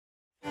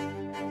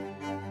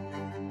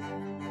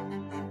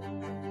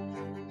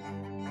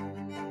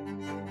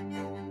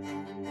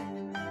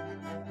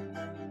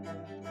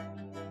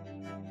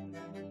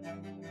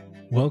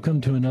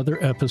Welcome to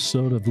another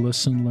episode of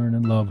Listen, Learn,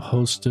 and Love,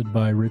 hosted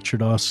by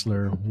Richard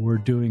Osler. We're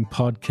doing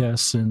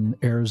podcasts in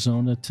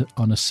Arizona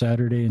on a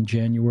Saturday in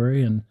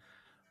January, and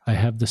I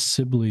have the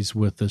Sibleys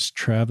with us,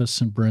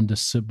 Travis and Brenda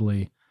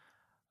Sibley.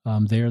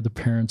 They are the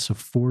parents of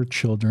 4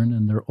 children,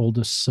 and their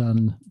oldest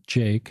son,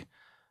 Jake,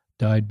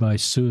 died by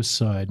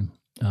suicide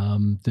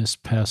this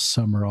past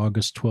summer,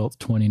 August 12th,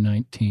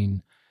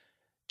 2019.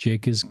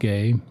 Jake is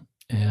gay.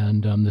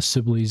 And the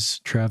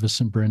Sibleys,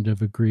 Travis and Brenda,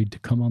 have agreed to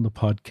come on the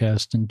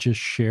podcast and just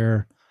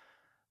share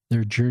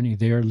their journey.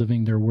 They are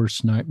living their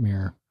worst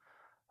nightmare,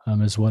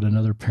 is what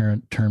another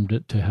parent termed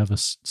it, to have a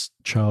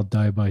child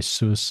die by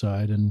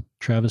suicide. And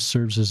Travis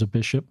serves as a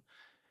bishop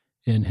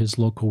in his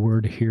local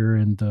ward here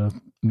in the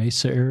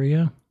Mesa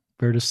area,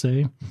 fair to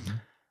say.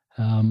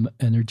 And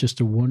they're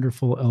just a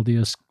wonderful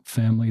LDS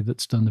family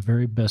that's done the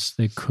very best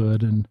they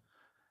could.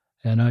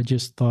 And I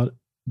just thought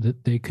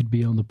that they could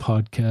be on the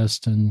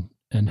podcast and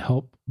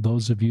help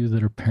those of you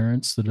that are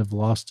parents that have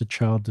lost a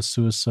child to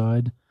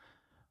suicide,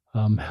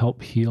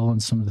 help heal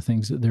on some of the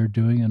things that they're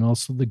doing, and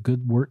also the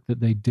good work that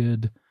they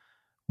did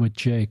with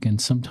Jake.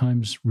 And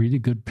sometimes really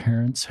good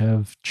parents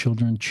have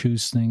children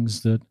choose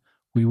things that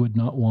we would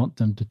not want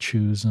them to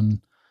choose.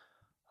 And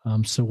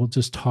so we'll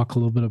just talk a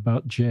little bit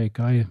about Jake.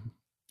 I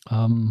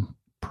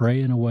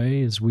pray in a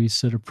way, as we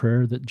said a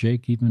prayer, that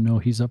Jake, even though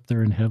he's up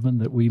there in heaven,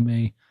 that we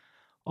may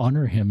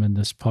honor him in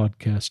this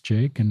podcast,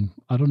 Jake. And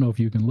I don't know if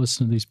you can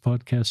listen to these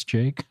podcasts,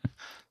 Jake,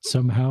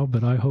 somehow,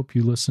 but I hope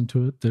you listen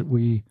to it, that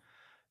we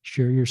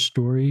share your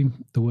story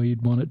the way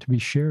you'd want it to be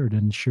shared,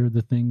 and share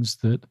the things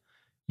that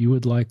you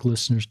would like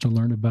listeners to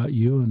learn about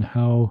you, and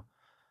how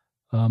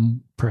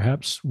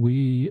perhaps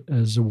we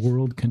as a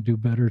world can do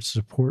better to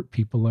support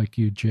people like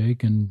you,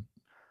 Jake. And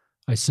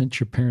I sense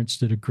your parents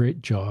did a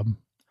great job.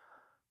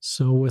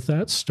 So with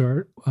that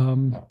start,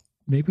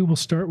 maybe we'll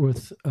start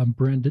with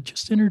Brenda.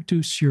 Just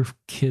introduce your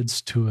kids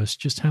to us,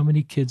 just how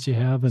many kids you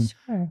have, and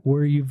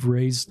where you've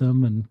raised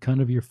them, and kind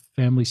of your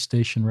family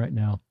station right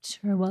now.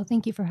 Sure. Well,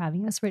 thank you for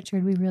having us,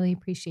 Richard. We really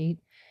appreciate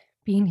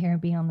being here and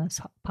being on this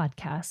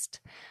podcast.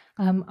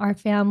 Our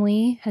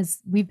family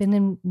we've been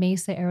in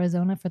Mesa,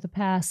 Arizona for the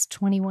past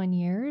 21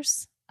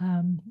 years.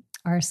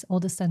 Our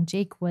oldest son,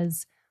 Jake,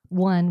 was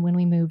 1 when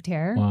we moved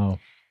here. Wow.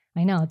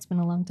 I know, it's been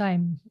a long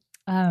time.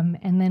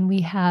 And then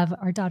we have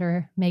our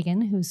daughter,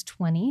 Megan, who's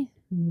 20,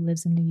 who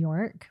lives in New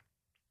York.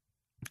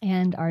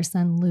 And our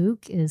son,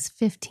 Luke, is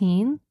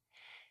 15.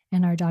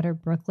 And our daughter,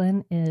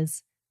 Brooklyn,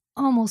 is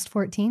almost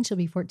 14. She'll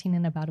be 14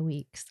 in about a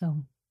week.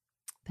 So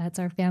that's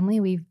our family.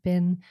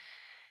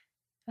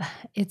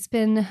 It's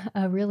been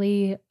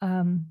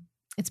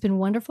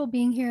wonderful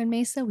being here in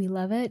Mesa. We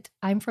love it.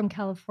 I'm from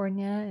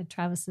California.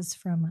 Travis is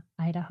from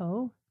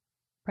Idaho,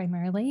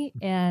 primarily.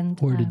 And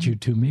where did you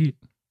two meet?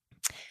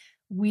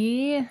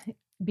 We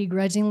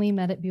begrudgingly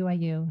met at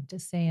BYU,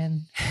 just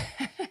saying.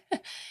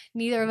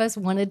 Neither of us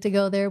wanted to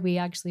go there. We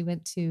actually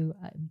went to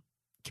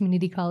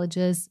community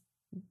colleges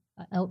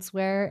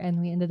elsewhere, and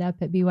we ended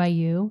up at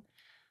BYU.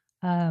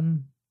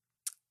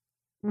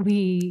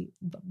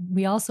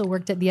 We also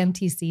worked at the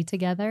MTC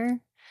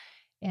together,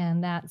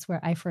 and that's where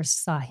I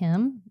first saw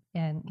him,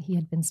 and he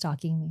had been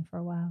stalking me for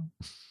a while.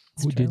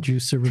 Did you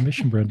serve a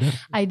mission, Brenda?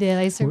 I did.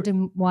 I served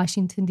in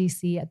Washington,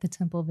 D.C. at the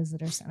Temple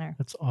Visitor Center.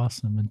 That's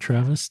awesome. And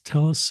Travis,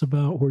 tell us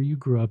about where you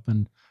grew up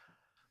and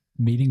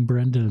meeting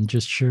Brenda, and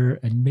just share,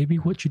 and maybe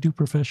what you do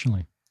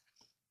professionally.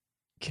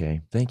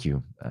 Okay, thank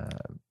you.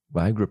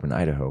 Well, I grew up in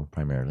Idaho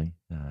primarily,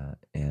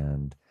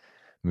 and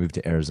moved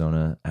to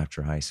Arizona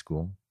after high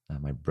school.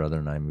 My brother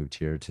and I moved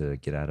here to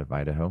get out of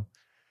Idaho,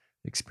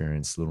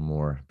 experience a little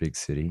more big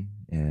city,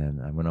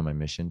 and I went on my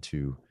mission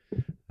to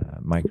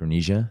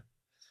Micronesia.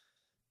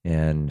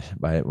 And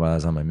while I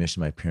was on my mission,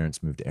 my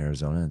parents moved to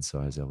Arizona, and so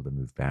I was able to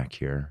move back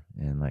here.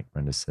 And like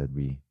Brenda said,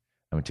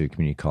 I went to a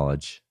community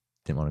college,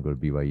 didn't want to go to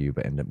BYU,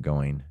 but ended up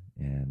going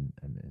and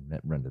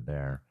met Brenda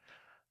there.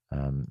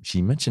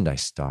 She mentioned I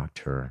stalked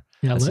her.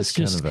 Yeah,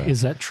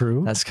 is that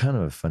true? That's kind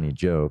of a funny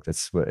joke.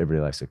 That's what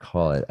everybody likes to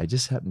call it. I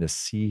just happened to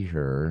see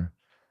her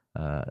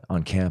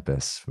on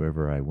campus,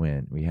 wherever I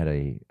went. We had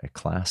a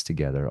class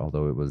together,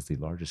 although it was the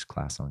largest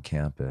class on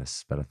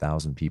campus, about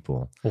 1,000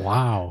 people.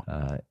 Wow.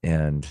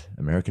 And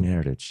American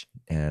Heritage.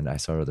 And I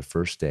saw her the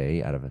first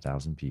day out of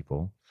 1,000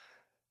 people.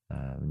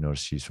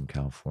 Noticed she's from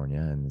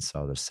California, and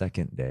saw the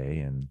second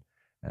day.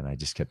 And I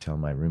just kept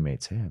telling my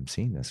roommates, hey, I'm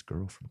seeing this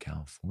girl from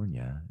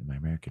California in my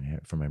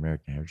from my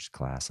American Heritage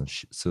class. And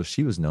so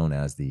she was known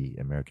as the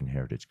American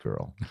Heritage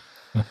girl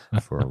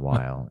for a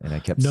while. And I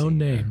kept no seeing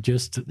name, her.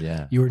 just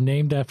yeah. You were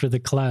named after the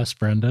class,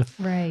 Brenda.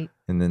 Right.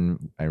 And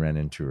then I ran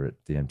into her at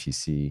the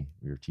MTC.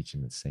 We were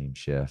teaching the same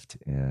shift,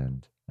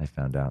 and I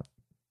found out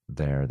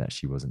there that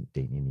she wasn't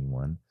dating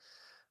anyone.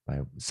 By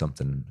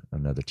something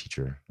another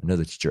teacher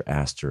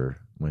asked her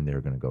when they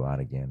were going to go out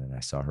again, and I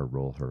saw her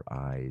roll her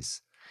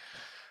eyes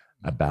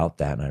about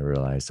that, and I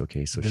realized,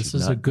 okay, so this she's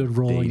is not a good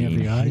rolling of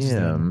the eyes.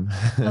 Him.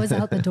 I was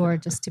out the door,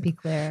 just to be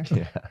clear.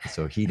 Yeah,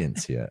 so he didn't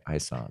see it. I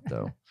saw it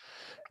though,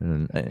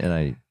 and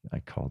I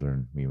called her,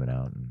 and we went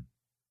out, and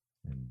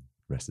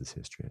rest is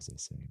history, as they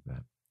say.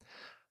 But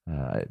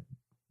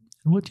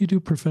What do you do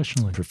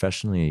professionally?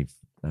 Professionally,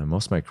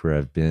 most of my career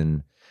I've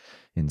been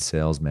in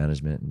sales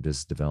management and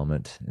business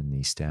development in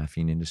the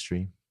staffing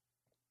industry.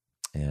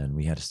 And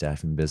we had a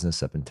staffing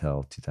business up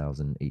until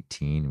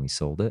 2018, and we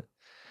sold it.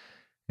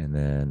 And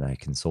then I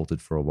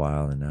consulted for a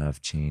while, and now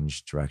I've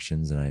changed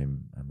directions, and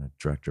I'm a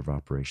director of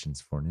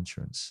operations for an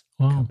insurance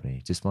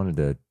company. Just wanted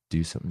to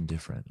do something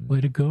different.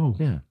 Way to go.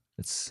 Yeah,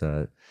 it's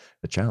a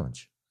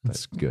challenge, but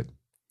it's good.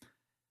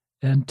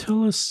 And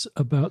tell us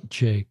about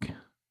Jake.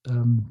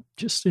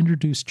 Just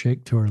introduce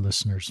Jake to our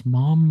listeners.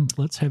 Mom,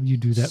 let's have you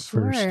do that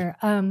first.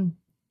 Sure.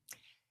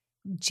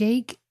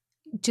 Jake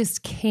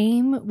just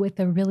came with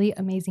a really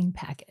amazing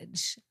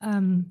package.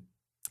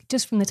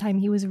 Just from the time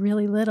he was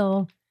really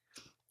little,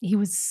 he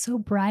was so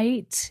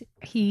bright.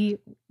 He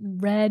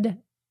read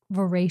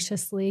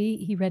voraciously.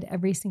 He read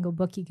every single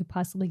book he could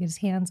possibly get his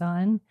hands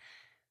on.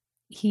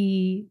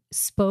 He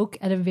spoke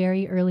at a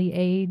very early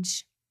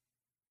age,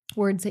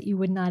 words that you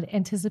would not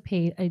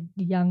anticipate a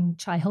young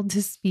child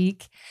to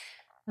speak.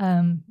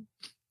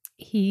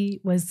 He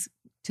was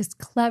just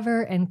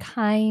clever and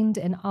kind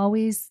and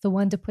always the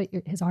one to put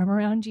his arm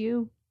around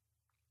you,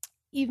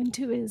 even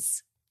to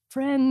his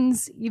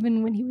friends,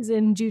 even when he was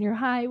in junior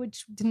high,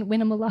 which didn't win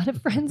him a lot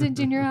of friends in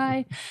junior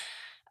high.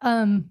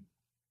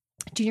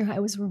 Junior high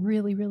was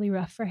really, really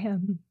rough for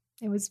him.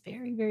 It was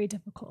very, very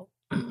difficult.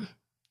 And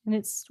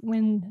it's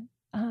when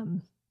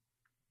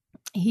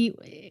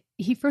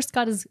he first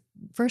got his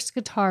first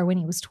guitar when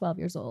he was 12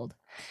 years old,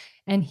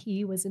 and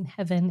he was in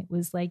heaven. It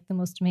was like the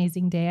most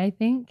amazing day, I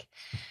think.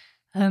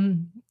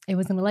 It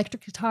was an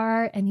electric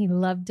guitar, and he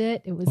loved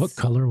it. It was. What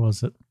color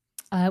was it?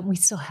 We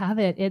still have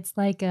it. It's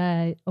like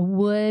a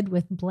wood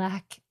with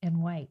black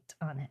and white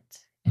on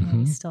it. And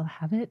we still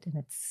have it, and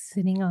it's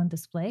sitting on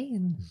display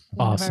in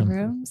one of our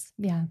rooms.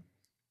 Yeah.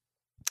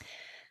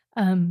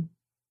 And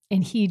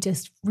he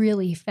just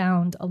really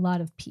found a lot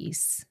of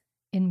peace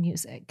in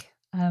music.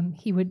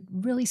 He would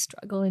really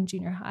struggle in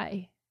junior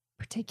high,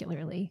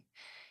 particularly.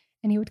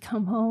 And he would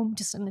come home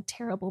just in a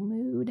terrible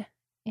mood,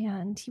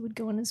 and he would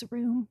go in his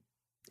room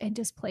and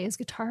just play his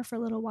guitar for a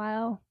little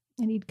while.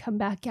 And he'd come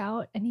back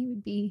out, and he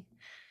would be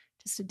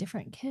just a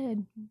different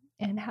kid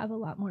and have a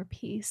lot more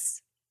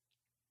peace.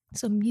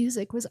 So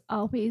music was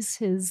always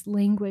his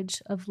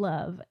language of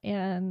love.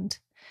 And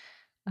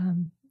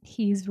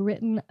he's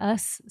written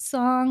us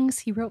songs.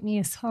 He wrote me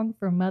a song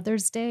for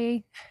Mother's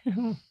Day.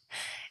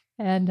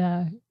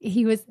 And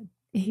he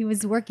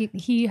was working.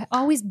 He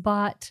always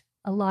bought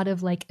a lot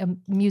of like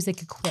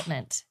music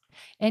equipment.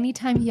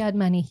 Anytime he had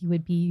money, he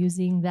would be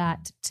using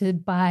that to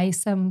buy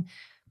some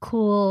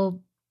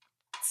cool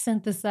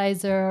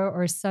synthesizer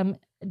or some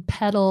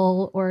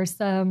pedal or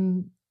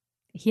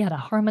he had a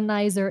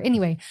harmonizer.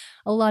 Anyway,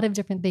 a lot of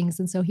different things.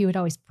 And so he would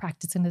always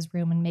practice in his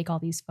room and make all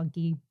these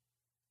funky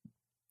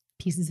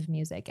pieces of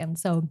music. And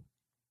so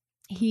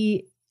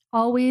he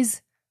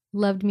always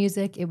loved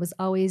music. It was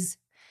always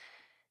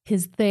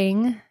his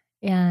thing.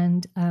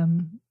 And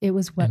it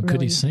was what and really...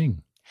 Could he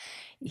sing?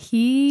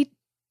 He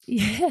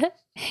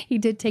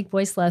did take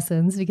voice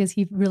lessons because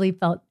he really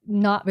felt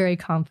not very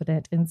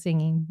confident in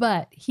singing,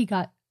 but he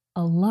got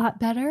a lot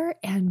better,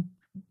 and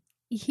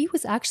he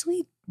was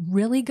actually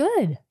really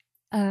good.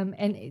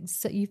 And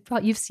so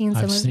you've seen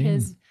some of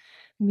his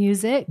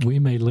music. We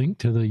may link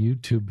to the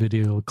YouTube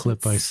video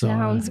clip I saw.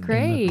 Sounds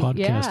great. In the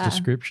podcast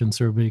description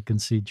so everybody can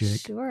see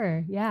Jake.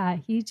 Sure. Yeah.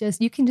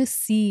 You can just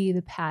see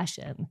the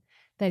passion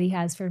that he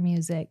has for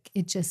music.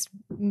 It just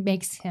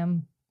makes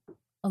him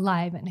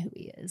alive in who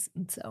he is.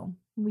 And so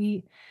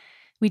we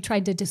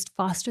tried to just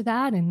foster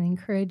that and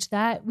encourage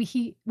that.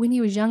 When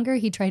he was younger,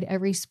 he tried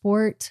every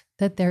sport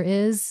that there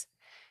is.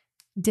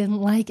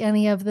 Didn't like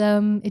any of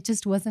them. It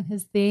just wasn't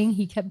his thing.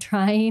 He kept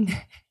trying,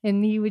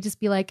 and he would just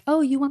be like,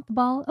 "Oh, you want the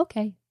ball?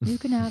 Okay, you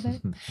can have it."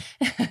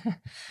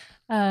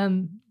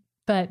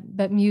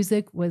 But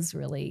music was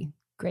really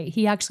great.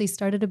 He actually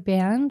started a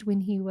band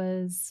when he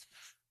was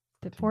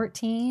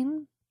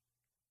 14.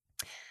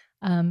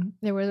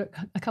 There were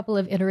a couple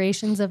of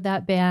iterations of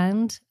that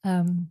band.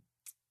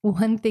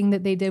 One thing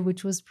that they did,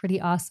 which was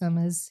pretty awesome,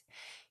 is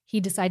he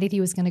decided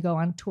he was going to go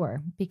on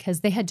tour because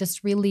they had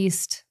just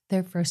released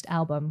their first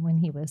album when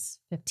he was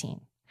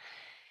 15.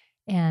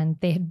 And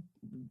they had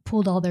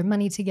pulled all their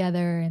money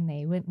together, and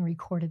they went and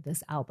recorded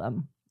this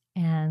album.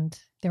 And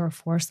there were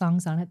 4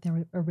 songs on it. There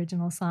were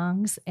original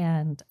songs.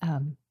 And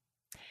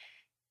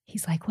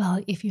he's like,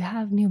 well, if you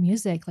have new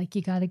music, like,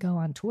 you got to go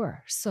on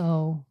tour.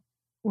 So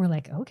we're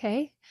like,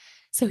 okay.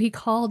 So he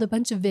called a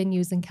bunch of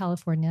venues in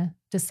California,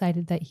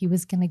 decided that he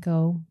was going to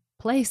go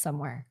play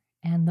somewhere.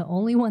 And the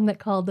only one that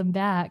called them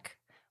back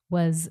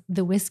was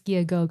the Whiskey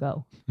A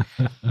Go-Go.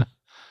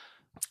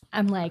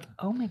 I'm like,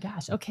 oh my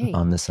gosh, okay.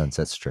 On the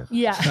Sunset Strip.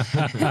 Yeah.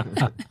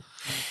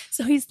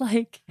 So he's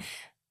like,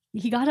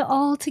 he got it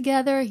all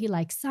together. He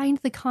like signed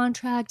the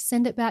contract,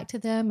 sent it back to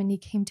them. And he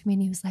came to me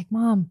and he was like,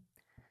 Mom,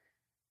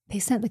 they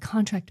sent the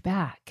contract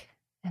back.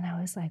 And I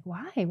was like,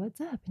 why?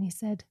 What's up? And he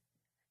said,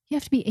 you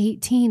have to be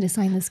 18 to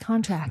sign this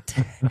contract.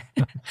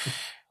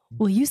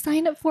 Will you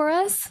sign it for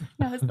us?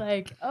 And I was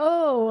like,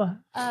 oh.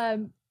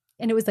 And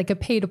And it was like a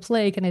pay to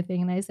play kind of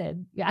thing. And I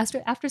said,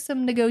 after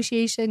some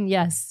negotiation,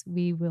 yes,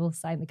 we will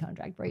sign the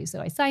contract for you.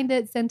 So I signed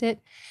it, sent it,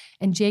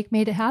 and Jake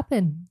made it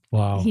happen.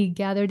 Wow. He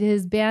gathered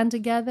his band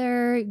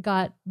together,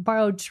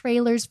 borrowed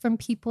trailers from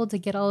people to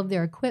get all of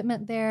their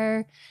equipment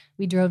there.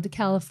 We drove to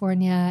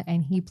California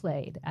and he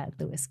played at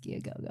the Whiskey A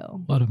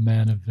Go-Go. What a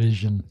man of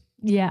vision.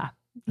 Yeah.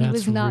 He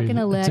was not going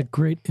to It's a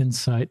great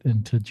insight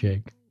into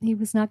Jake. He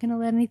was not going to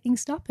let anything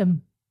stop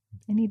him.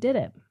 And he did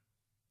it.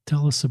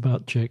 Tell us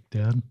about Jake,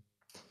 Dad.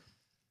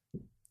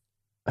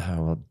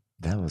 Well,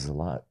 that was a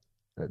lot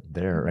right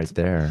there.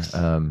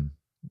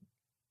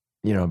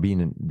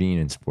 Being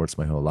in sports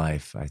my whole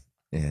life,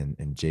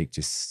 and Jake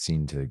just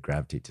seemed to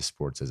gravitate to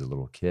sports as a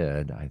little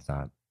kid. I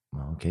thought,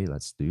 well, okay,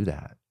 let's do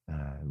that.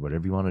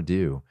 Whatever you want to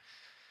do.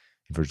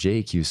 And for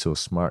Jake, he was so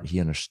smart. He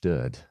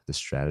understood the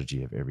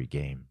strategy of every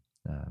game,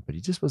 but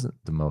he just wasn't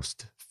the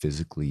most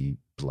physically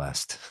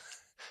blessed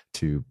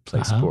to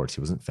play sports.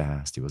 He wasn't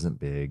fast. He wasn't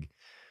big.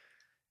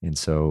 And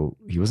so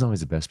he wasn't always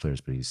the best players,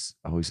 but he's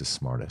always the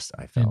smartest,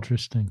 I felt.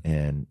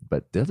 Interesting.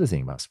 But the other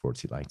thing about sports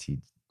he liked,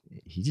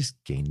 he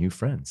just gained new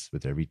friends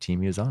with every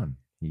team he was on.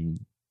 He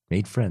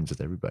made friends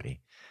with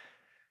everybody.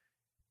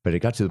 But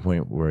it got to the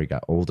point where he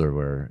got older,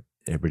 where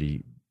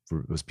everybody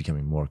was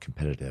becoming more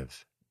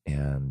competitive.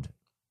 And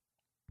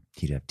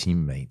he'd have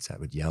teammates that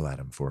would yell at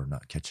him for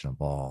not catching a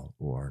ball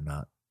or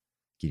not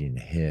getting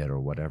a hit or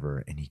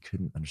whatever. And he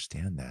couldn't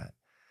understand that.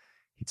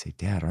 He'd say,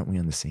 Dad, aren't we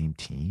on the same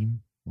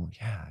team? Well,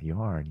 yeah,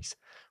 you are. And he said,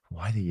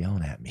 why are they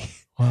yelling at me?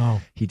 Wow.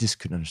 He just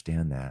couldn't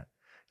understand that.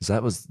 So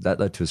that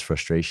led to his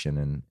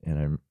frustration. And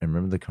I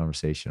remember the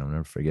conversation. I'll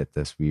never forget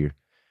this. We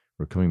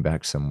were coming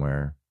back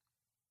somewhere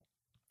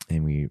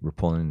and we were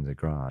pulling into the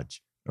garage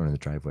or in the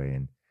driveway,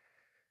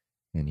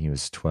 and he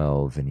was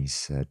 12 and he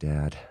said,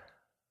 Dad,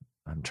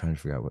 I'm trying to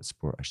figure out what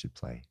sport I should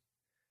play.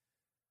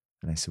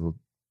 And I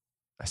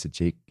said,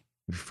 Jake,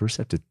 we first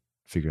have to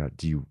figure out,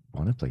 do you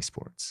want to play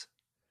sports?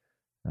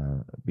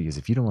 Because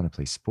if you don't want to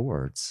play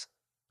sports,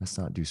 let's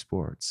not do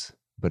sports.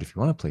 But if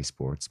you want to play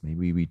sports,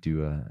 maybe we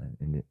do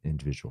an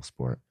individual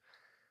sport.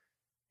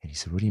 And he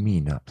said, what do you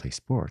mean not play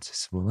sports? I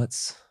said, well,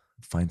 let's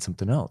find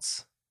something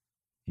else.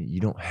 You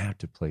don't have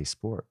to play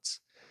sports.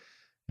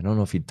 I don't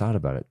know if he'd thought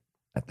about it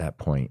at that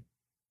point.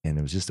 And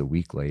it was just a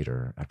week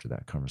later after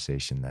that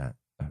conversation that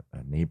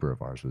a neighbor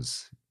of ours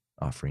was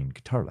offering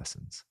guitar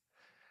lessons.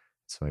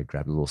 So I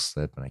grabbed a little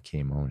slip and I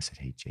came home and said,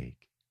 hey,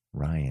 Jake,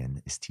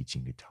 Ryan is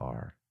teaching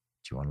guitar.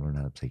 Do you want to learn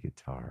how to play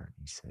guitar?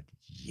 And he said,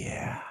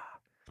 yeah.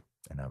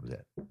 And that was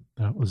it.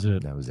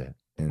 That was it.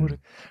 And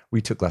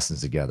we took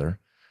lessons together.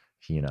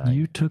 He and I.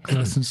 You took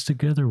lessons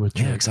together with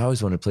Jake. Yeah, because I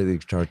always wanted to play the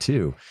guitar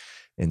too.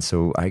 And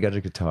so I got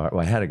a guitar.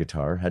 Well, I had a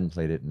guitar, hadn't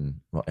played it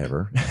in,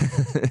 ever.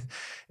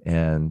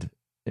 And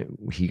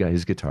he got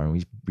his guitar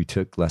and we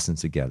took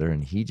lessons together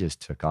and he just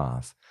took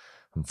off.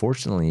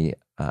 Unfortunately,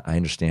 I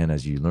understand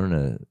as you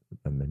learn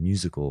a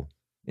musical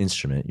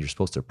instrument, you're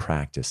supposed to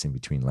practice in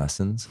between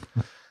lessons.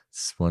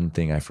 It's one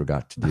thing I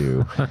forgot to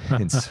do.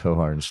 And so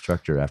our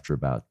instructor, after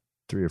about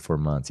 3 or 4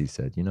 months, he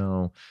said,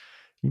 you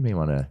may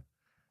want to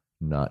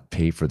not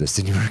pay for this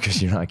anymore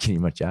because you're not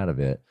getting much out of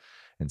it.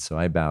 And so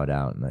I bowed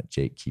out and let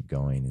Jake keep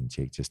going. And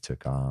Jake just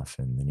took off.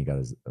 And then he got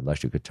his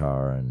electric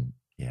guitar. And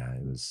yeah,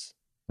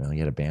 he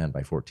had a band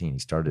by 14. He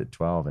started at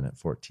 12 and at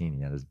 14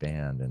 he had his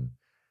band and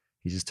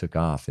he just took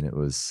off. And it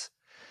was,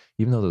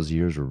 even though those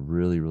years were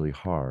really, really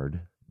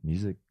hard,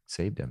 music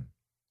saved him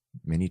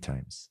many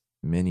times.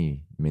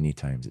 Many, many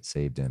times it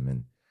saved him.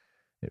 And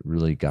it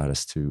really got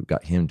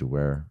him to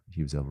where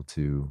he was able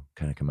to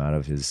kind of come out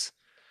of his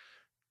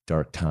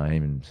dark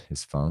time and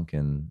his funk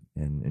and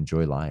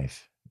enjoy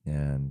life.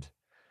 And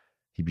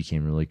he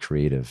became really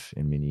creative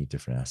in many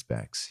different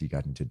aspects. He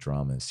got into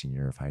drama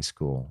senior year of high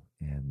school,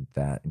 and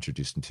that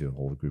introduced him to a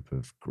whole group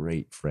of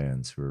great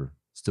friends who are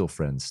still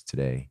friends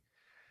today.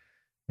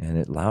 And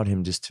it allowed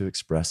him just to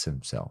express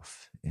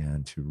himself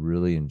and to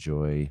really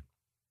enjoy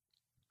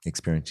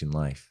experiencing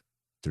life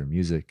through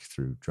music,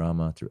 through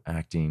drama, through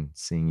acting,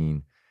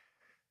 singing.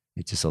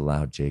 It just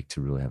allowed Jake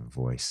to really have a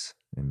voice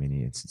in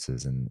many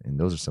instances. And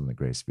those are some of the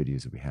greatest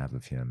videos that we have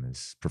of him,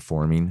 is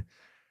performing,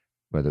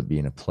 whether it be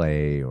in a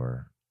play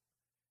or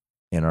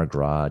in our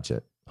garage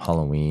at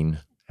Halloween,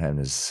 having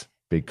his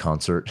big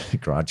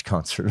garage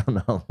concert on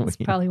Halloween. It's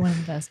probably one of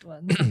the best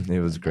ones. It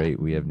was great.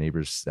 We have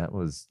neighbors. That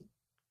was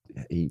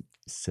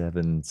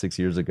 6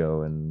 years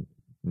ago, and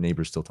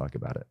neighbors still talk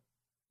about it.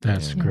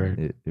 That's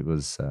great. It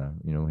was,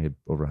 we had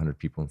over 100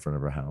 people in front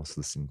of our house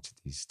listening to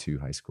these 2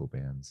 high school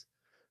bands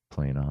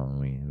playing on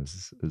Halloween.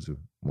 It was a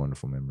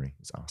wonderful memory.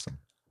 It's awesome.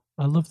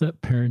 I love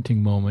that parenting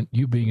moment,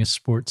 you being a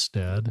sports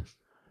dad.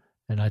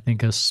 And I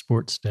think us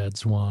sports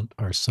dads want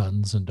our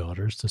sons and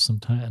daughters to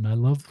sometime. And I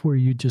love where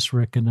you just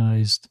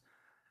recognized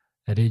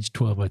at age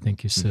 12, I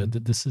think you said,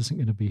 that this isn't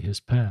going to be his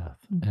path.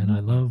 Mm-hmm. And I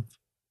love,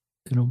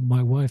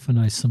 my wife and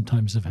I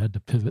sometimes have had to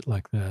pivot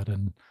like that.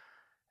 And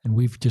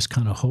we've just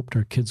kind of hoped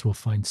our kids will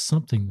find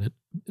something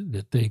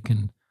that they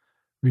can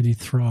really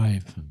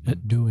thrive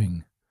at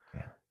doing.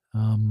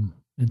 Yeah.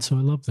 And so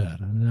I love that.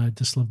 And I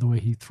just love the way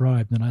he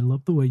thrived. And I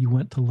love the way you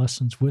went to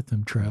lessons with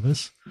him,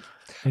 Travis.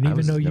 And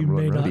even though you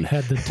may not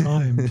had the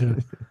time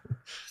to,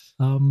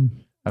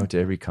 I went to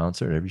every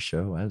concert, every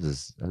show. I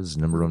was his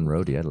number one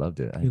roadie. I loved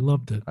it. You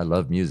loved it. I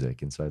love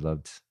music. And so I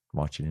loved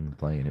watching him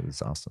play, and it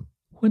was awesome.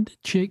 When did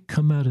Jake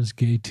come out as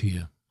gay to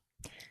you?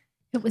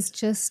 It was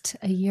just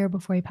a year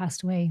before he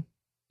passed away.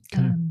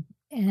 Okay.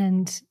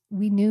 And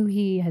we knew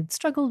he had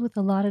struggled with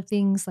a lot of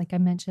things, like I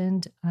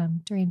mentioned,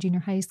 during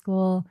junior high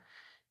school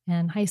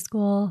and high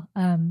school.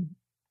 And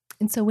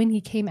so when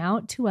he came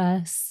out to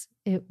us,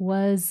 it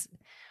was,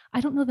 I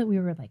don't know that we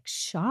were like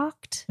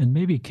shocked. And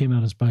maybe he came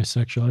out as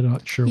bisexual. I'm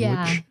not sure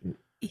which.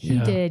 He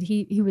did.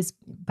 He was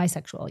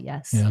bisexual,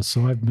 yes. Yeah,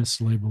 so I've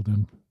mislabeled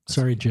him.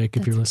 Sorry, Jake,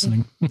 if you're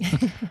listening.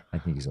 I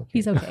think he's okay.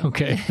 He's okay.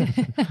 Okay.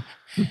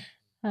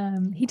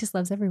 He just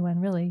loves everyone,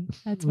 really.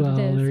 That's what it is.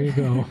 Well, there you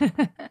go.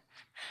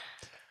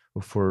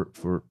 Well,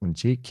 for when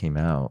Jake came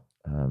out,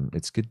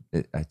 it's good.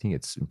 I think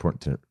it's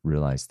important to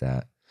realize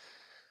that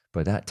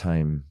by that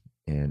time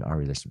in our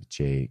relationship with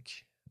Jake,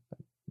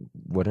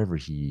 whatever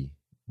he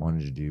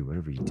wanted to do,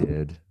 whatever he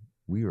did,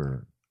 we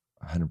were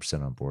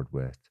 100% on board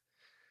with.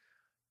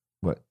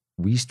 What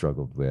we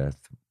struggled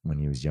with when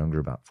he was younger,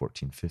 about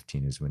 14,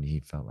 15, is when he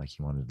felt like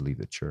he wanted to leave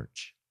the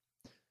church.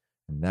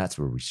 And that's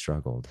where we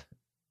struggled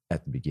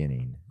at the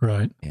beginning.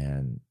 Right.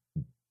 And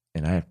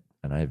I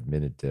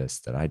admitted this,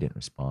 that I didn't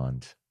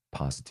respond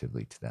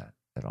positively to that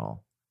at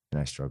all. And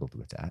I struggled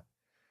with that.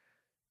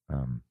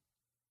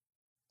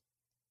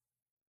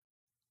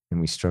 And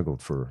we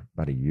struggled for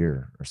about a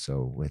year or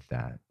so with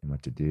that and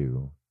what to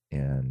do.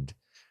 And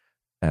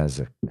as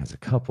a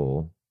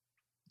couple,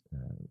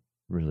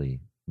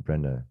 really,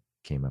 Brenda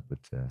came up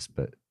with this,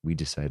 but we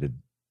decided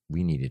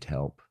we needed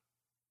help.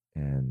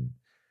 And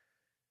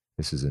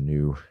this is a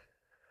new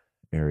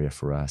area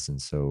for us.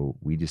 And so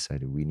we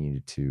decided we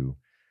needed to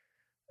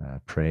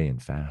pray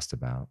and fast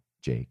about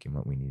Jake and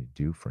what we needed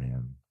to do for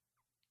him.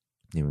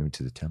 And we went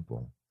to the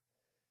temple,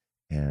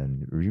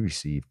 and we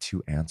received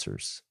 2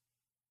 answers,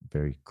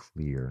 very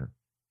clear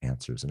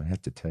answers. And I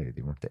have to tell you,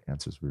 they weren't the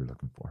answers we were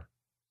looking for.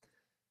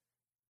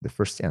 The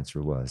first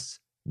answer was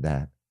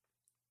that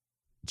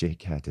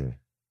Jake had to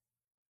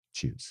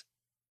choose.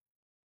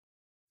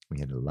 We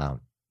had to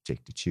allow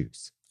Jake to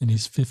choose. And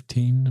he's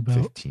 15,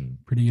 about 15.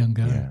 Pretty young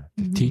guy. Yeah,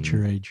 15.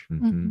 Teacher age.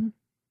 Mm-hmm. Mm-hmm.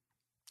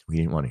 We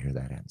didn't want to hear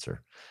that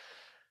answer.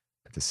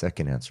 But the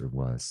second answer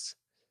was,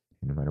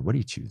 no matter what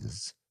he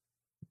chooses,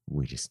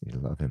 we just need to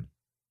love him.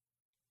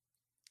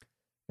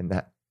 And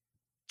that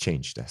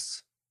changed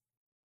us.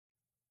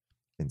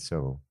 And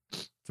so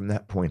from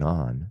that point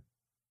on,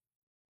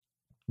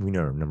 we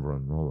know our number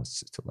one role is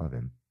just to love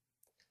him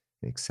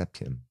and accept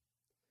him.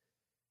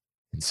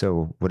 And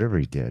so whatever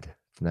he did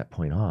from that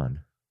point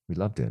on, we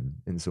loved him.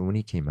 And so when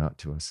he came out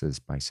to us as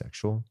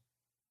bisexual,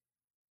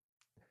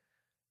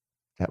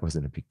 that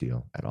wasn't a big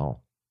deal at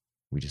all.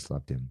 We just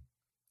loved him.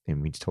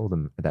 And we told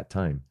him at that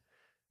time,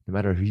 no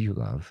matter who you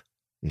love,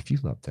 if you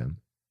love them,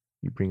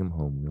 you bring them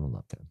home, we'll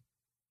love them.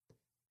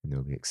 And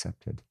they'll be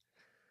accepted.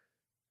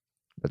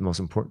 But the most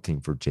important thing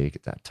for Jake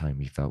at that time,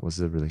 we felt, was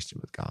the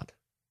relationship with God.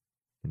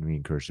 And we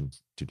encouraged him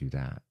to do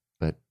that.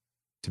 But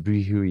to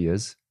be who he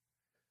is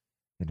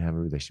and have a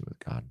relationship with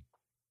God.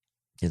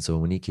 And so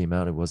when he came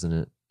out, it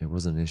wasn't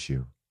an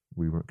issue.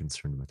 We weren't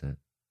concerned with it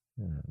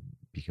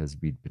because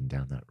we'd been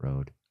down that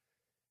road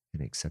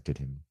and accepted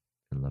him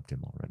and loved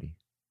him already.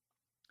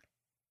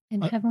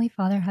 And Heavenly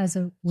Father has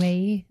a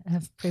way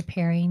of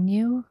preparing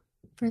you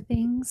for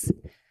things.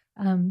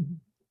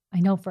 I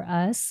know for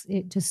us,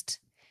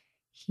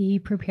 He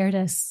prepared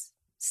us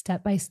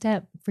step by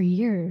step for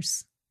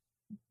years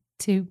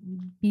to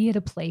be at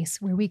a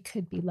place where we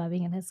could be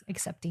loving and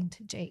accepting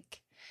to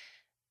Jake.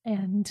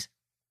 And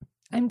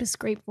I'm just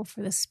grateful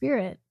for the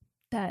Spirit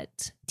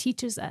that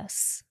teaches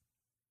us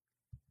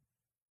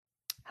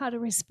how to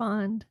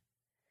respond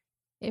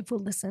if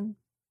we'll listen.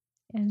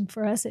 And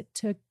for us, it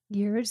took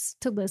years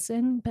to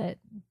listen, but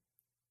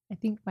I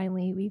think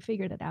finally we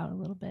figured it out a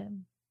little bit.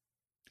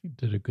 You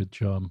did a good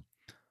job.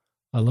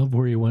 I love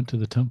where you went to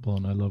the temple,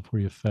 and I love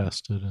where you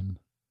fasted, and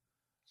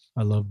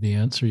I love the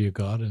answer you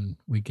got. And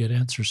we get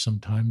answers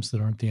sometimes that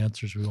aren't the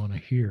answers we want to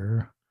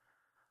hear.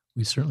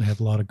 We certainly have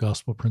a lot of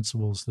gospel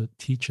principles that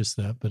teach us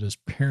that. But as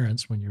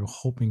parents, when you're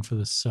hoping for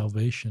this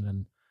salvation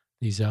and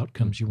these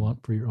outcomes you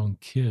want for your own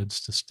kids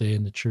to stay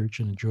in the church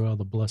and enjoy all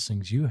the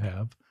blessings you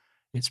have,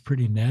 it's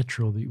pretty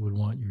natural that you would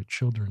want your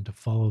children to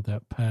follow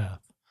that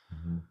path.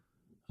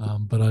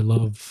 Mm-hmm. But I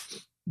love,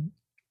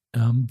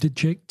 did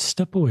Jake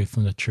step away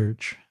from the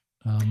church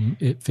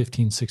at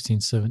 15, 16,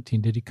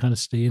 17? Did he kind of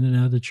stay in and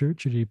out of the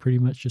church, or did he pretty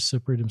much just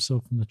separate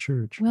himself from the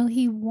church? Well,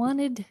 he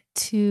wanted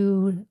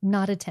to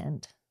not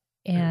attend.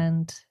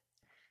 And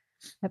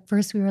at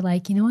first we were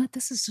like, you know what?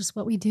 This is just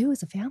what we do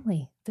as a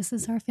family. This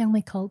is our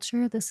family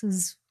culture. This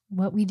is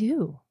what we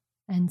do.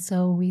 And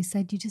so we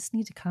said, you just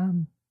need to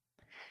come.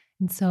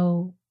 And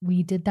so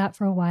we did that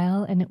for a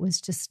while, and it was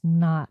just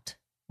not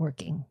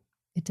working.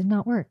 It did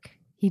not work.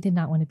 He did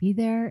not want to be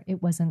there.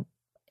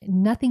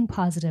 Nothing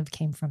positive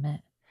came from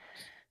it.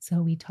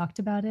 So we talked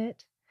about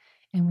it,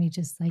 And we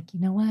just like, you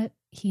know what?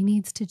 He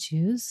needs to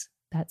choose.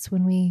 That's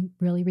when we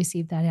really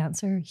received that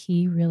answer.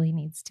 He really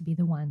needs to be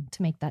the one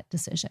to make that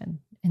decision.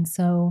 And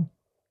so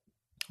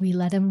we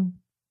let him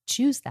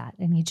choose that,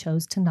 and he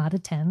chose to not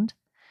attend.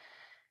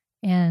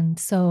 And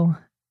so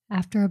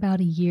after about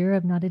a year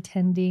of not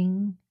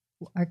attending,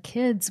 our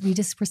kids, we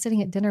just were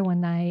sitting at dinner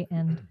one night,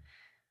 and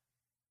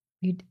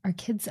our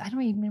kids, I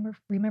don't even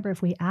remember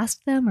if we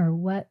asked them or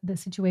what the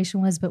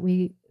situation was, but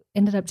we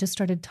ended up just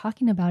started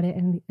talking about it.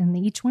 And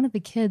each one of the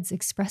kids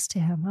expressed to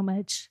him how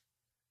much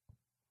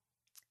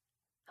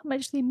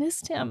they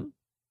missed him,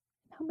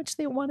 how much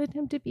they wanted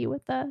him to be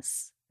with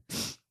us.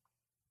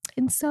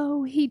 And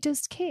so he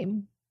just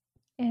came,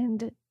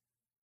 and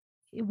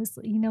it was,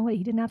 you know what?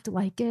 He didn't have to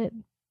like it.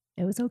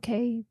 It was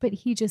okay, but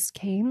he just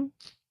came.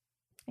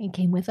 He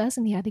came with us,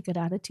 and he had a good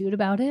attitude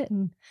about it.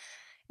 And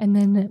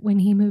then when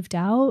he moved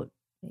out,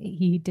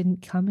 he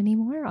didn't come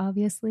anymore,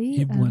 obviously.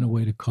 He went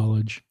away to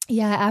college.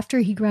 Yeah, after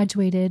he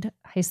graduated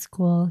high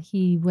school,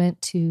 he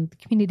went to the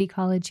community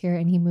college here,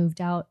 and he moved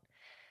out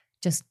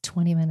just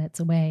 20 minutes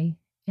away.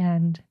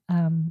 And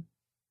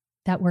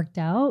that worked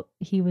out.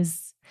 He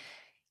was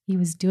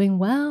doing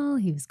well.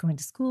 He was going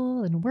to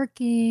school and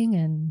working,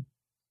 and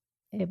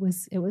it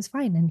was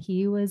fine. And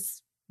he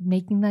was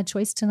making that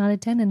choice to not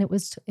attend, and it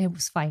was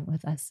fine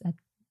with us.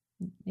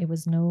 It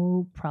was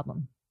no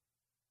problem.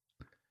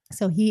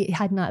 So he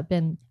had not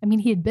been,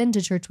 he had been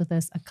to church with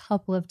us a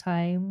couple of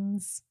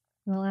times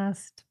in the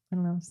last,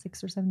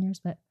 6 or 7 years,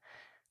 but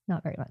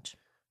not very much.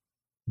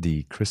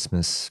 The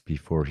Christmas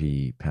before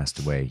he passed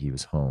away, he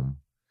was home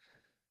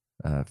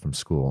from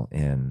school,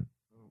 and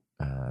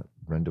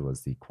Brenda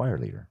was the choir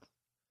leader,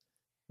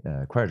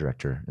 choir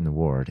director in the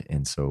ward.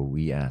 And so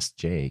we asked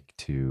Jake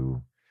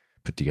to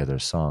put together a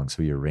song.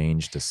 So he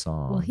arranged a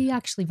song. Well, he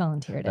actually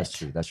volunteered. That's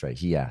true. That's right.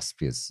 He asked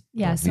because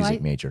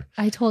music major.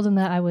 I told him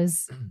that I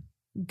was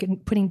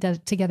putting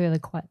together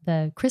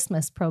the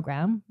Christmas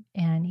program,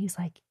 and he's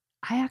like,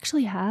 I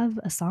actually have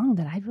a song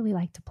that I'd really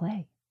like to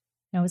play.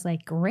 And I was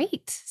like,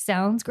 great,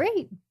 sounds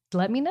great.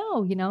 Let me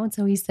know, And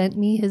so he sent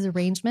me his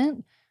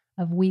arrangement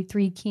of We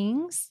Three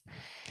Kings.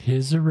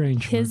 His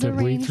arrangement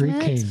of We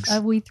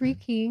Three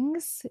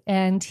Kings.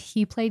 And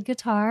he played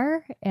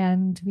guitar,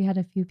 and we had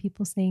a few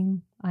people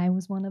sing. I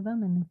was one of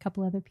them, and a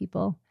couple other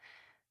people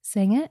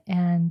sang it,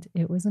 and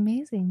it was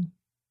amazing.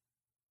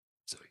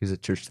 So he was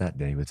at church that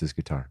day with his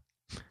guitar.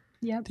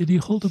 Yep. Did he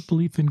hold a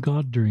belief in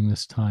God during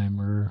this time,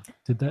 or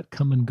did that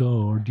come and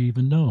go, or do you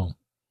even know?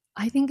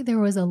 I think there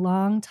was a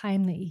long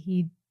time that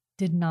he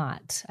did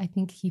not. I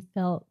think he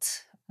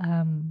felt,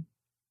 I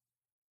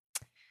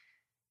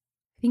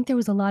think there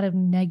was a lot of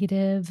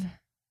negative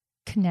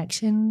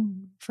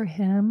connection for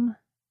him.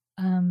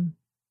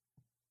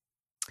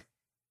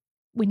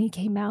 When he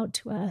came out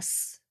to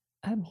us,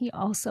 he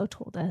also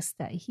told us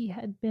that he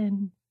had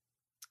been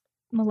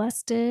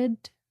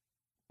molested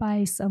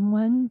by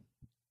someone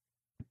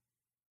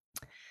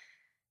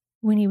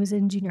when he was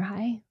in junior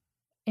high.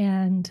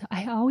 And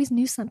I always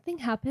knew something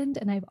happened,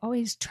 and I've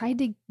always tried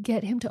to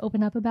get him to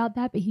open up about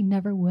that, but he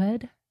never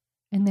would.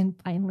 And then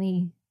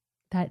finally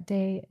that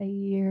day a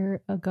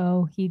year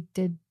ago, he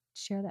did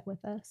share that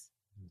with us.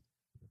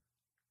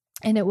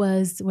 And it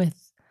was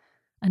with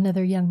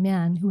another young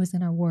man who was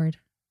in our ward.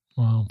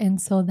 Wow. And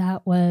so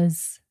that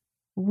was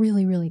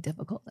really, really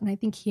difficult. And I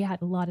think he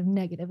had a lot of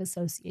negative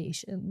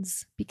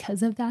associations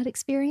because of that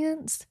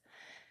experience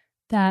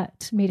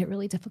that made it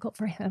really difficult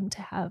for him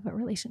to have a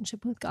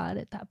relationship with God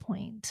at that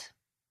point.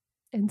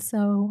 And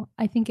so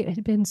I think it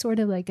had been sort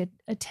of like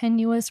a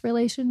tenuous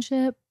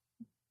relationship.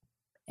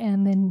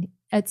 And then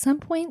at some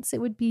points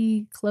it would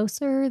be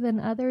closer than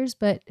others,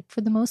 but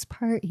for the most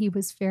part, he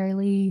was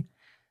fairly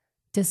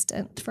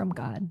distant from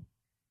God.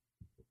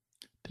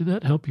 Did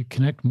that help you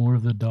connect more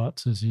of the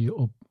dots as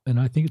you, and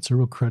I think it's a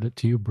real credit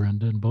to you,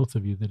 Brenda, and both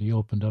of you, that he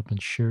opened up and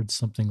shared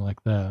something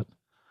like that.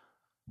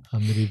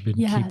 That he'd been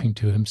keeping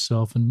to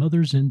himself. And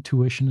mother's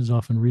intuition is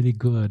often really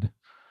good.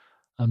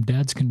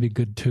 Dads can be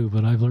good too,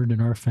 but I've learned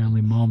in our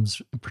family,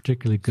 mom's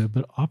particularly good.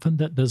 But often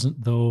that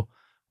doesn't, though,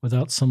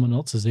 without someone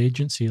else's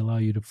agency, allow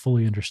you to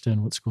fully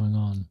understand what's going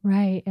on.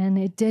 Right. And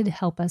it did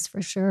help us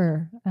for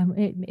sure.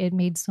 It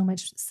made so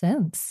much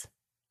sense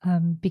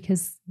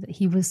because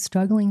he was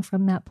struggling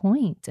from that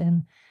point.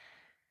 And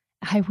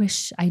I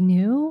wish I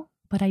knew,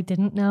 but I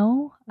didn't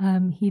know.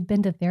 He'd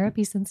been to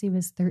therapy since he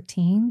was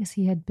 13 because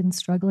he had been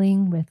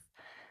struggling with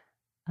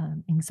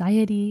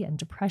anxiety and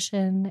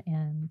depression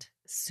and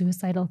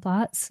suicidal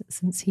thoughts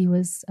since he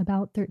was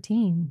about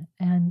 13.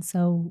 And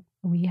so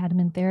we had him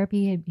in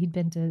therapy. He'd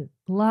been to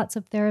lots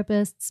of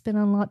therapists, been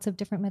on lots of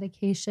different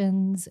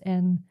medications,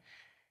 and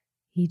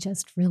he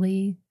just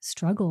really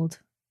struggled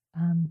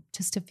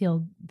just to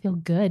feel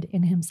good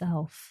in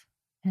himself.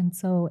 And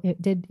so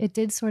it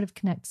did sort of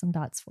connect some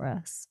dots for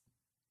us.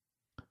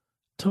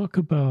 Talk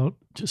about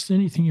just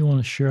anything you want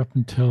to share up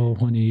until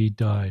when he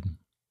died.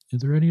 Are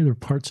there any other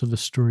parts of the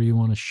story you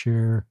want to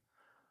share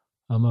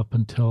up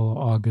until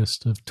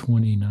August of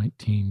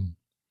 2019?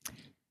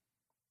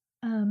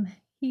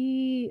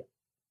 He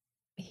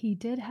he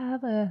did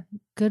have a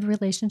good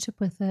relationship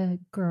with a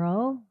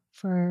girl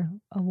for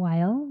a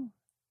while.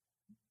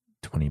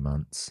 20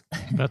 months.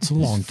 That's a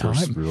long His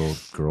first time. real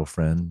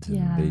girlfriend, and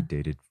Yeah. they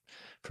dated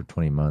for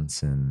 20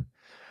 months. And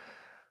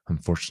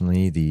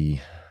unfortunately,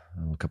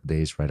 a couple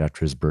days right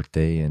after his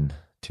birthday in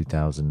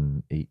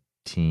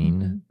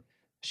 2018, Mhm.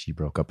 she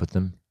broke up with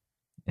him,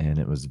 and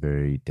it was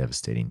very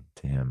devastating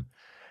to him.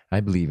 I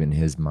believe in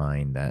his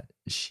mind that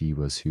she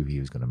was who he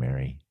was going to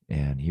marry,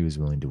 and he was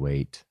willing to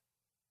wait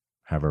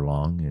however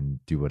long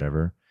and do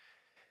whatever.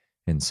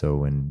 And so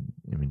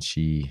when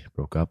she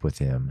broke up with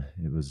him,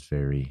 it was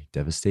very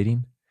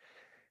devastating.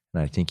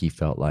 And I think he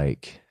felt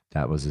like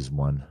that was his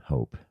one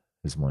hope,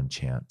 his one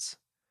chance.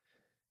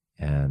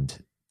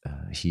 And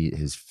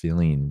his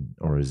feeling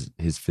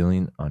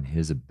on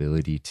his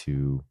ability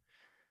to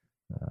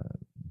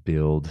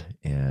build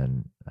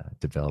and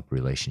develop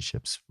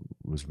relationships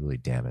was really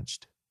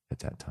damaged at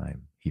that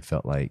time. He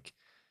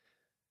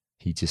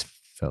just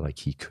felt like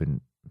he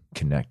couldn't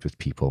connect with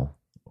people,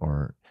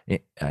 or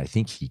I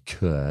think he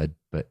could,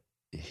 but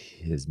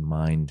his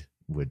mind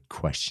would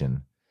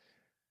question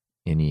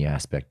any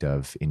aspect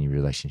of any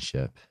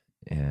relationship.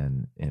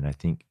 And I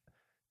think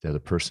the other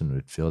person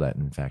would feel that.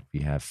 In fact, we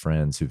have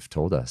friends who've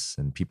told us,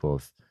 and people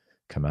have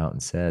come out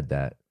and said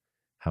that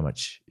how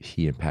much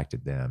he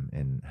impacted them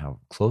and how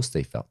close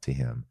they felt to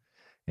him.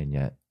 And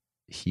yet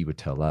he would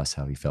tell us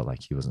how he felt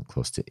like he wasn't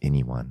close to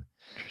anyone,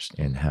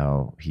 and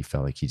how he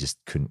felt like he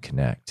just couldn't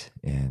connect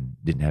and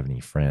didn't have any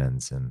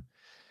friends. And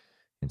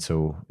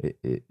so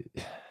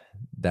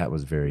that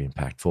was very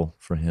impactful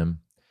for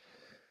him.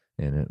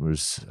 And it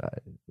was,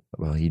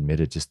 well, he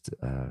admitted just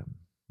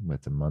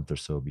with a month or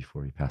so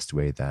before he passed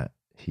away that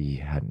he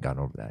hadn't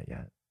gotten over that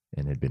yet,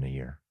 and it had been a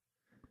year.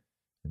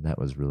 And that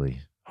was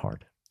really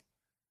hard.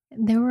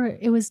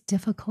 It was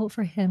difficult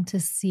for him to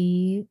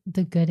see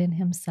the good in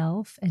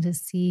himself and to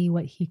see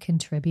what he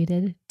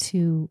contributed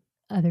to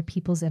other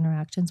people's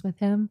interactions with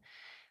him.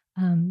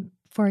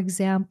 For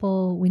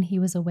example, when he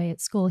was away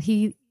at school,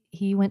 he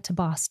went to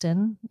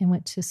Boston and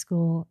went to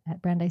school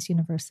at Brandeis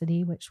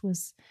University,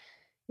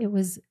 it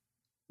was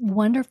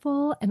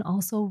wonderful and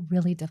also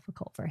really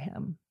difficult for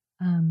him.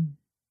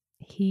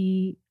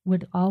 He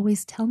would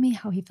always tell me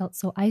how he felt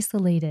so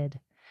isolated,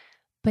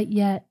 but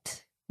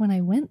yet when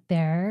I went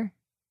there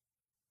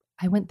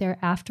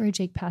after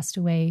Jake passed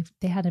away.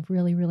 They had a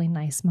really, really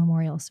nice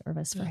memorial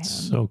service for him.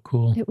 So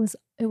cool. It was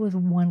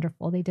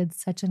wonderful. They did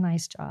such a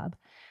nice job.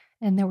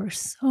 And there were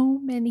so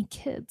many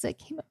kids that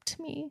came up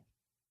to me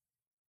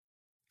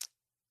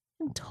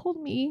and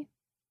told me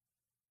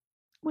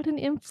what an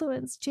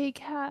influence Jake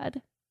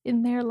had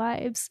in their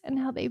lives and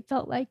how they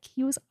felt like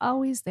he was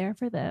always there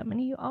for them and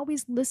he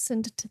always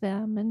listened to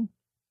them. And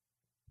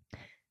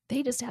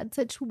they just had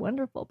such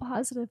wonderful,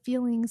 positive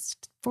feelings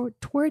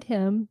toward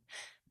him.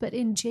 But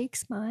in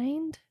Jake's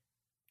mind,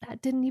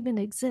 that didn't even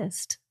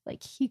exist.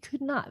 Like he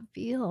could not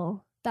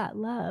feel that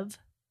love.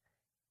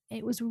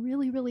 It was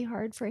really, really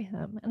hard for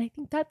him. And I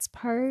think that's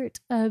part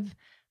of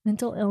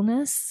mental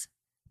illness,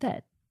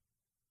 that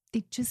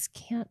they just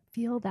can't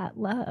feel that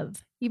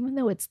love, even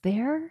though it's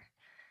there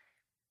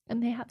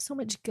and they have so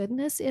much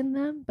goodness in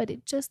them, but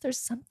there's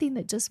something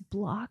that just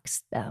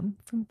blocks them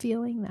from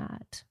feeling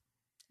that.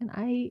 And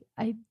I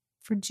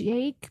for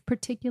Jake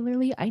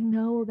particularly, I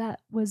know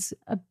that was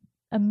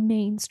a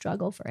main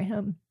struggle for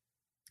him.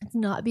 It's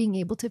not being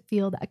able to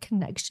feel that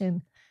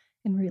connection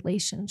in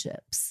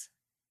relationships,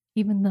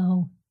 even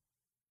though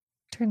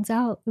turns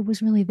out it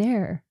was really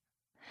there.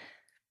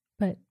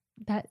 But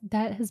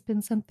that has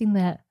been something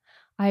that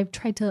I've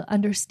tried to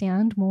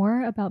understand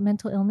more about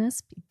mental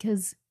illness,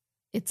 because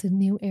it's a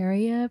new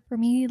area for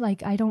me.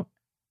 Like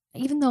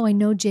even though I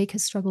know Jake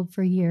has struggled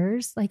for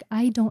years, like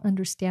I don't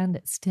understand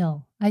it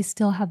still. I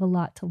still have a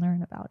lot to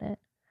learn about it.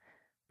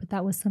 But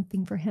that was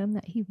something for him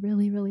that he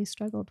really, really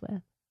struggled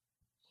with.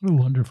 What a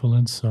wonderful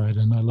insight.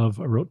 And I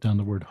wrote down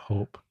the word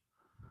hope,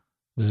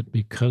 that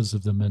because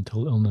of the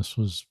mental illness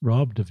was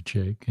robbed of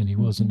Jake, and he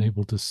wasn't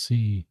able to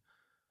feel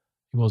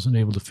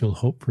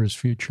hope for his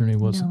future, and he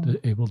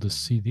wasn't able to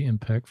see the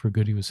impact for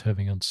good he was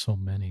having on so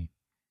many.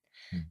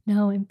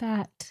 No, in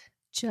fact,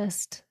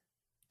 just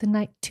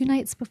the 2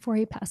 nights before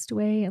he passed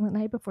away and the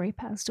night before he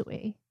passed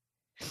away,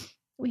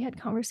 we had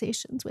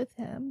conversations with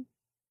him,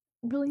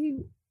 really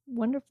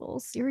wonderful,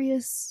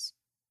 serious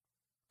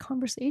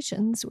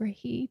conversations where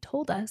he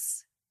told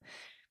us,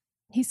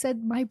 he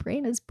said, my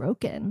brain is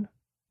broken.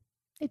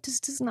 It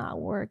just does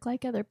not work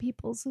like other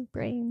people's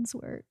brains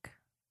work.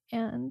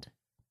 And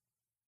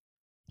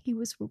he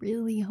was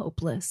really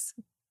hopeless.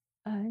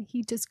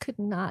 He just could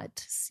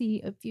not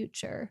see a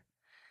future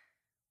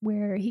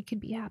where he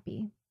could be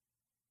happy.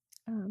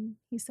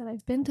 He said,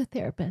 I've been to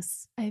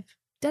therapists. I've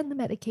done the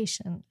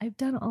medication. I've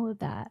done all of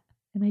that.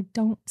 And I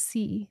don't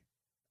see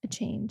a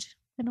change.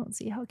 I don't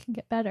see how it can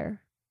get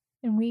better.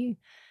 And we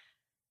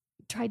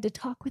tried to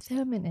talk with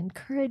him and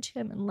encourage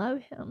him and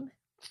love him.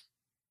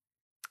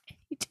 And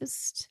he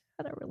just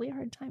had a really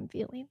hard time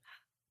feeling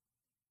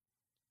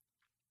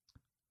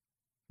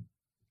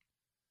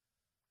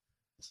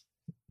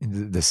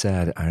The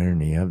sad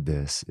irony of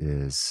this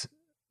is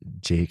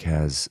Jake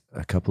has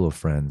a couple of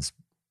friends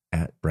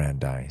at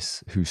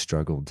Brandeis who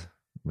struggled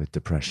with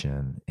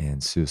depression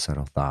and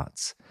suicidal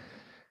thoughts.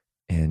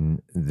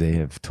 And they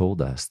have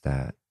told us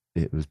that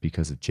it was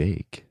because of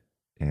Jake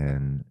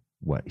and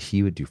what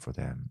he would do for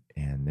them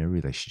and their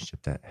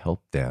relationship that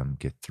helped them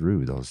get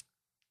through those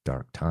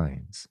dark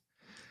times.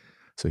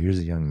 So here's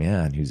a young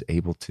man who's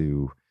able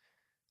to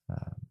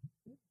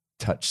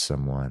touch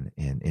someone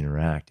and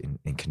interact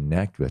and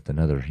connect with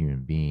another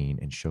human being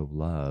and show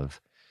love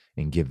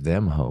and give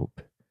them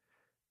hope.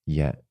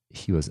 Yet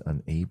he was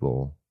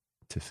unable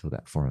to feel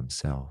that for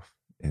himself.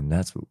 And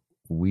that's what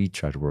we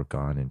try to work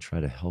on and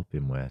try to help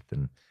him with.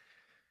 And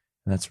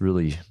that's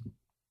really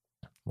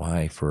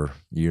why for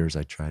years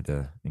I tried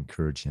to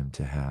encourage him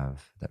to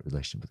have that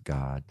relationship with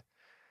God.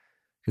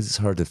 Because it's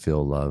hard to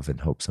feel love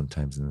and hope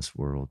sometimes in this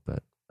world,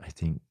 but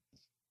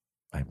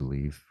I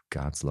believe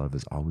God's love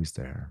is always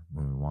there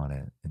when we want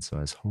it. And so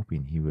I was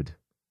hoping he would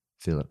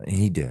feel it. And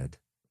he did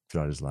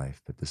throughout his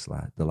life, but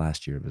the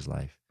last year of his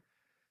life,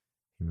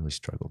 he really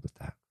struggled with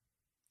that.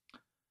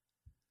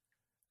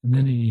 And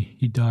then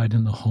he died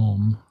in the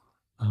home.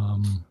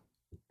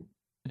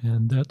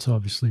 And that's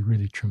obviously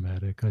really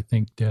traumatic. I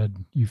think,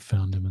 Dad, you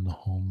found him in the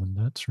home, and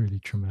that's really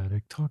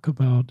traumatic. Talk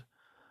about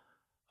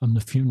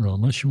the funeral,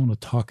 unless you want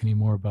to talk any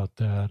more about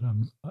that.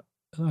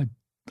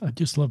 I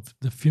just love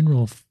the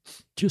funeral.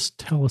 Just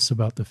tell us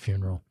about the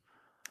funeral.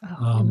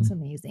 Oh, it was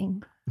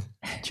amazing.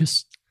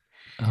 Just,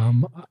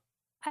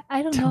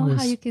 I don't know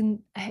how you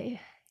can.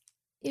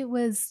 It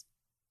was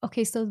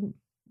okay. So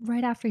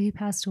right after he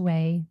passed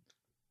away,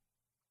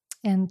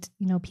 and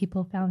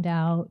people found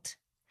out,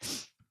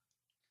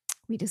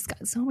 we just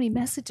got so many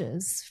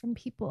messages from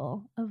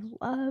people of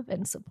love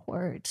and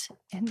support,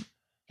 and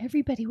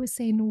everybody was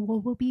saying, "Well,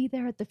 we'll be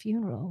there at the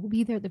funeral. We'll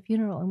be there at the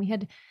funeral," and we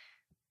had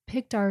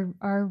picked our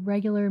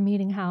regular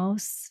meeting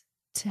house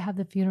to have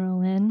the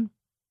funeral in.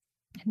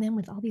 And then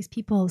with all these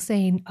people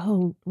saying,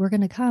 "Oh, we're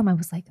going to come," I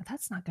was like,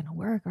 that's not going to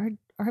work.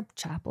 Our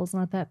chapel's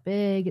not that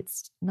big.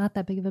 It's not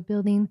that big of a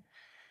building.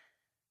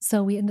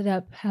 So we ended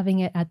up having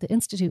it at the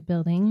Institute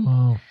building.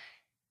 Wow.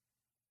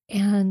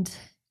 And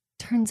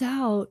turns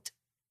out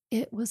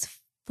it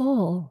was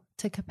full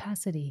to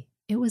capacity.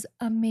 It was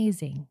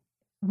amazing.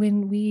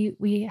 When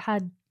we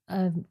had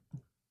a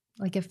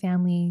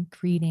family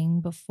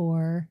greeting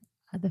before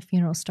the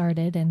funeral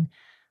started, and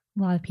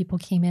a lot of people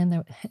came in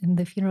there, and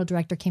the funeral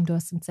director came to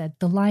us and said,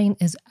 "The line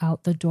is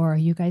out the door.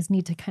 You guys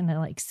need to kind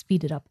of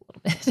speed it up a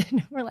little bit."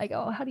 And we're like,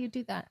 "Oh, how do you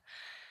do that?"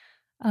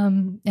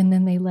 And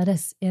then they led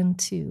us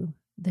into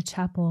the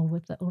chapel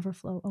with the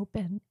overflow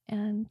open.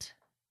 And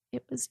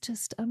it was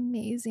just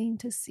amazing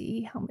to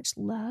see how much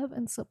love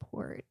and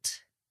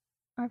support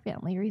our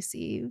family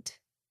received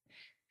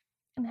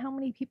and how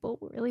many people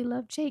really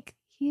loved Jake.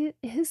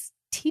 His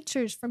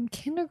teachers from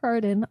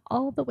kindergarten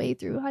all the way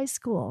through high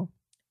school,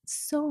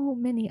 so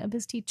many of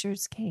his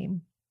teachers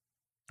came.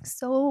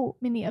 So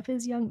many of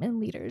his young men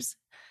leaders.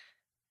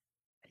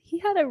 He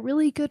had a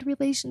really good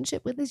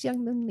relationship with his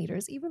young men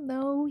leaders, even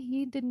though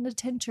he didn't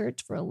attend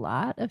church for a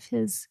lot of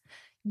his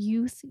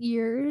youth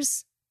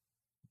years.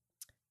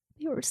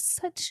 They were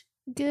such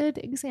good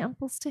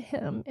examples to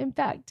him. In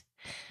fact,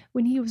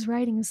 when he was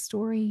writing a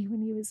story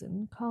when he was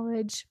in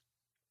college,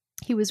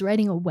 he was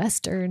writing a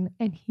Western,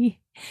 and he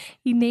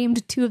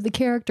named two of the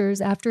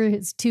characters after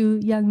his two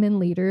young men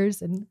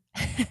leaders. And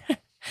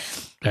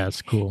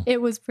that's cool.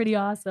 It was pretty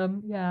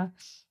awesome. Yeah.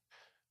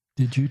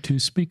 Did you two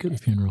speak at the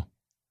funeral?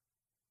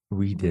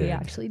 We did. We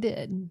actually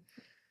did.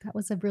 That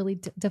was a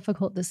really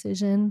difficult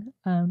decision.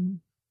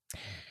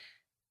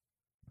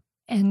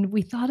 And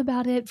we thought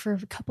about it for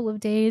a couple of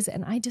days,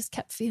 and I just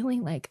kept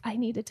feeling like I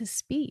needed to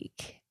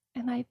speak.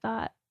 And I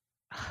thought,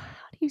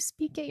 how do you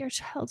speak at your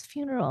child's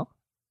funeral?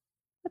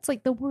 That's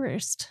the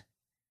worst.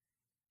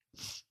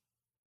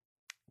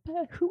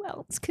 But who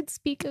else could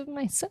speak of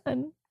my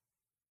son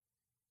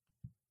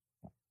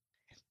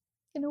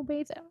in a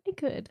way that I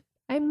could?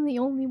 I'm the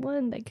only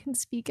one that can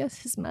speak as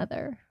his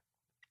mother.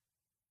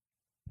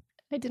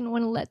 I didn't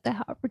want to let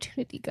the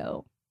opportunity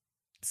go.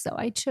 So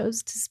I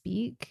chose to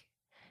speak.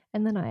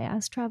 And then I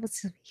asked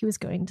Travis if he was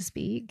going to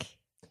speak.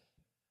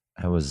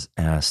 I was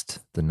asked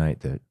the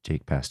night that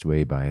Jake passed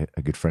away by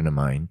a good friend of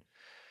mine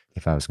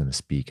if I was going to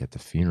speak at the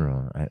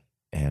funeral.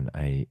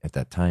 At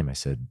that time, I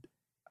said,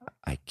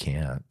 I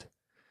can't.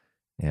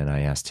 And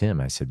I asked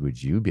him, I said,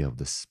 would you be able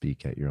to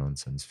speak at your own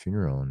son's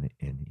funeral?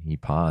 And he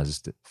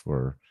paused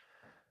for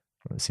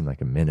it seemed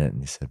like a minute,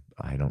 and he said,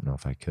 I don't know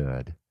if I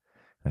could.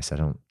 I said,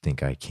 I don't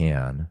think I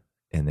can.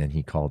 And then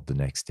he called the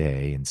next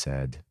day and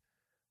said,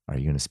 are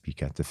you going to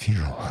speak at the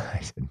funeral? I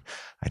said,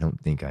 I don't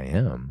think I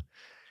am.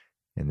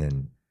 And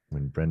then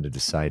when Brenda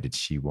decided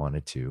she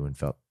wanted to and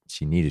felt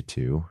she needed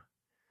to,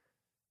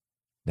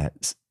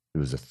 it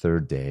was a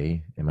third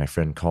day, and my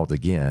friend called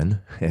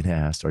again and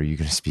asked, are you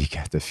going to speak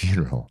at the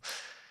funeral?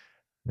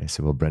 And I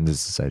said, well,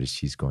 Brenda's decided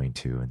she's going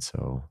to. And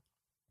so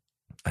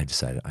I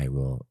decided I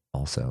will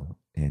also.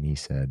 And he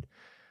said,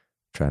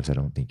 Travis, I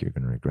don't think you're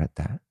going to regret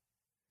that.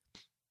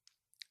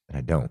 And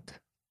I don't.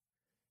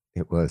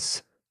 It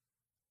was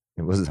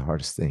the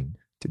hardest thing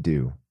to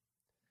do.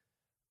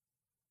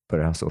 But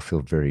I also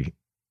feel very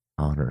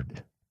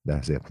honored that I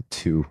was able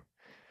to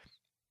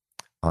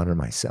honor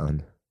my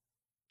son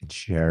and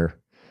share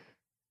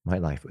my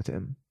life with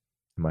him,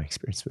 my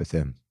experience with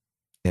him,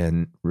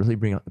 and really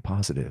bring out the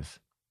positive,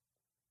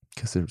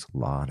 because there's a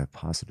lot of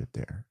positive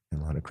there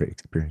and a lot of great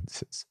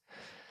experiences.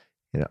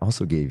 And it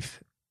also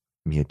gave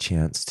me a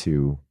chance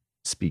to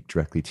speak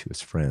directly to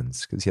his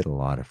friends, because he had a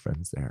lot of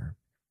friends there.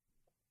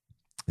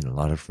 And a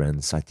lot of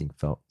friends, I think,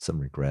 felt some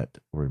regret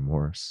or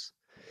remorse.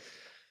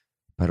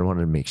 But I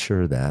wanted to make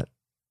sure that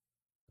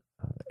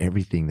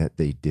everything that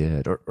they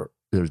did, or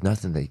there's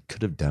nothing they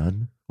could have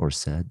done or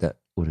said that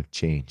would have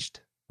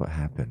changed what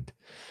happened.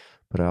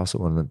 But I also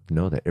wanted them to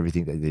know that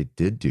everything that they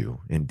did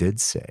do and did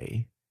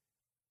say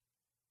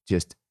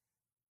just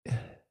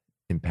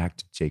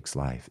impacted Jake's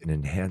life and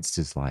enhanced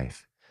his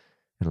life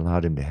and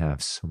allowed him to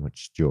have so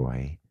much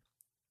joy.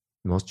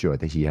 The most joy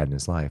that he had in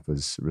his life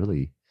was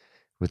really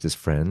with his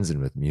friends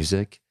and with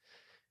music.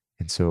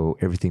 And so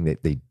everything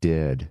that they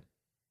did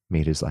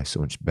made his life so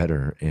much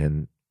better.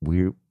 And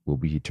we will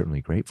be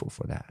eternally grateful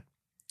for that.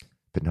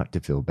 But not to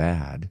feel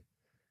bad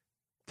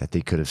that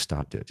they could have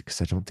stopped it,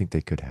 because I don't think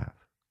they could have.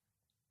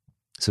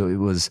 So it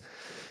was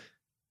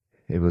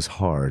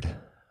hard,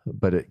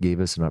 but it gave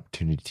us an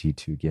opportunity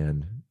to,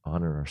 again,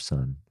 honor our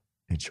son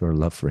and show our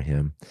love for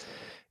him,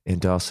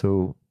 and to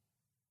also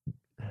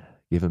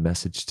give a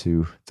message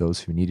to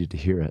those who needed to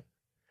hear it,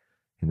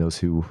 and those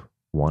who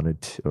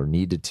wanted to, or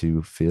needed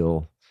to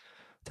feel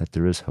that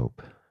there is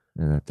hope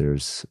and that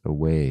there's a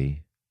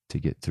way to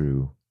get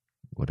through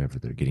whatever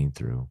they're getting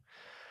through.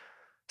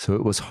 So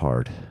it was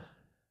hard.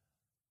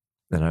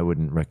 And I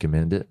wouldn't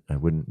recommend it. I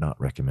wouldn't not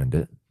recommend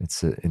it.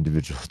 It's an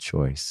individual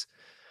choice.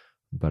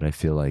 But I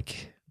feel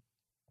like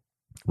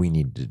we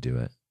needed to do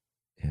it.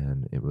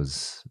 And it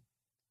was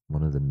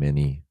one of the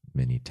many,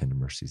 many tender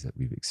mercies that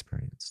we've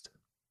experienced.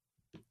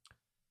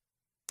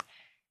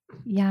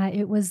 Yeah,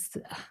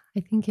 I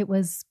think it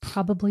was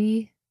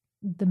probably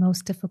the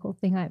most difficult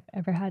thing I've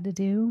ever had to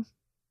do.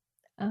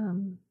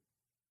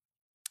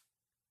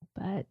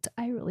 But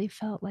I really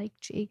felt like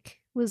Jake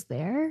was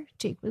there.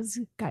 Jake was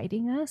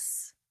guiding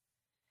us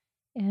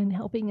and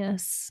helping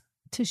us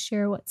to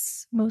share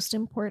what's most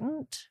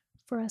important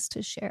for us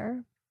to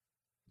share.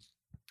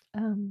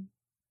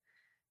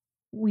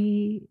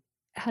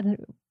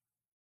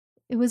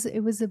 It was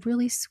a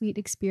really sweet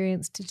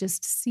experience to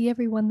just see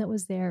everyone that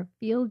was there,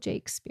 feel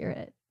Jake's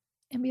spirit,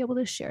 and be able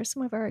to share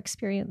some of our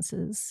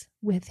experiences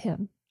with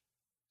him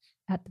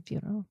at the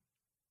funeral.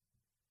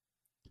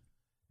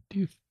 Do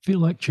you feel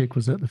like Jake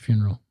was at the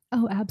funeral?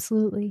 Oh,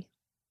 absolutely.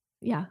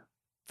 Yeah,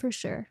 for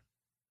sure.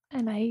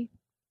 And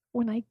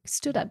when I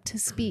stood up to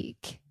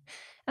speak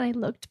and I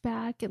looked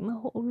back and the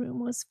whole room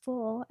was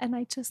full, and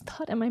I just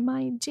thought in my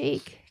mind,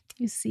 Jake,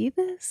 do you see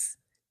this?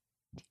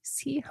 Do you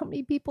see how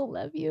many people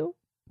love you?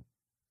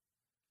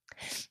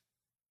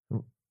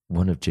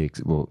 One of Jake's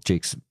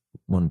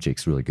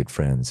really good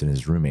friends, and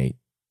his roommate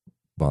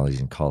while he's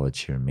in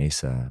college here in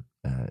Mesa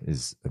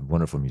is a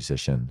wonderful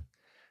musician.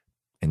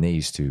 And they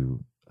used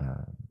to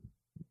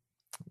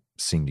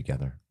sing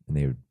together, and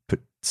they would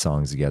put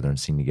songs together and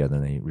sing together,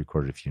 and they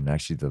recorded a few. And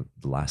actually the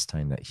last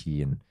time that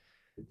he and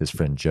his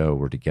friend Joe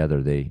were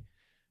together, they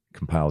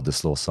compiled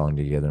this little song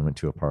together and went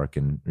to a park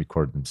and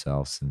recorded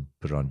themselves and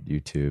put it on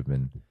YouTube.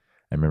 And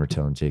I remember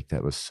telling Jake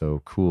that was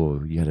so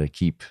cool. You got to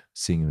keep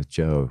singing with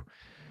Joe.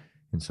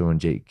 And so when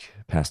Jake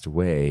passed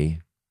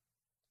away,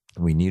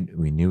 we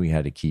knew we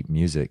had to keep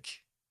music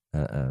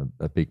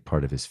a big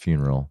part of his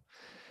funeral.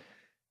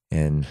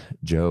 And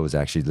Joe was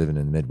actually living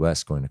in the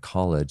Midwest going to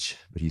college,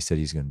 but he said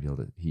he's going to be able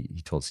to,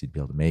 he told us he'd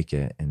be able to make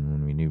it. And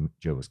when we knew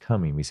Joe was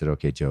coming, we said,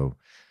 okay, Joe,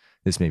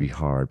 this may be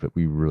hard, but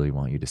we really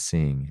want you to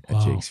sing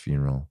at Jake's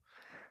funeral.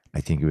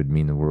 I think it would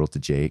mean the world to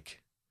Jake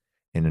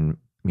and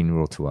mean the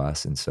world to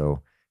us. And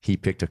so he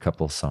picked a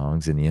couple of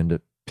songs, and he ended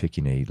up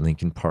picking a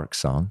Linkin Park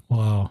song.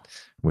 Wow.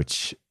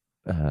 Which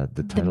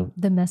the title,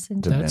 the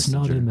Messenger. That's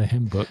not in the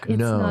hymn book. It's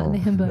not in the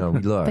hymn book. No, we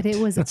looked. But it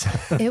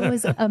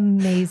was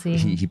amazing.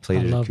 He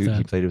played it. that.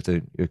 He played it with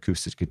an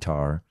acoustic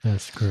guitar.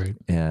 That's great.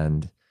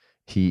 And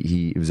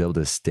he was able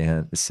to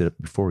sit up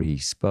before he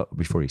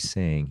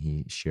sang.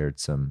 He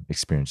shared some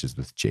experiences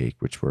with Jake,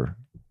 which were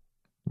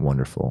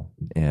wonderful.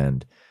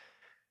 And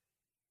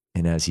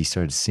as he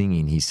started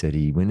singing, he said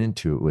he went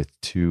into it with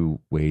two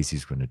ways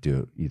he's going to do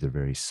it: either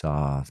very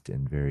soft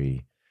and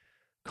very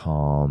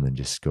calm and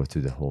just go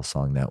through the whole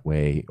song that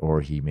way,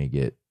 or he may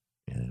get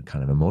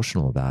kind of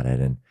emotional about it.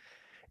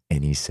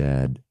 And he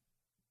said,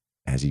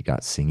 as he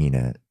got singing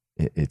it,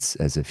 it's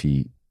as if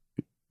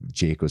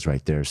Jake was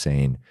right there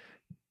saying,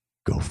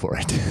 go for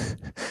it.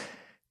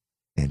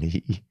 And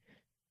he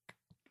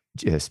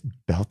just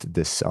belted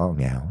this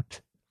song out.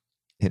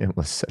 And it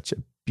was such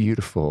a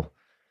beautiful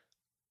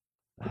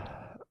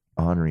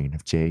honoring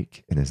of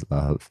Jake and his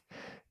love.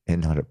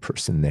 And not a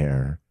person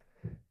there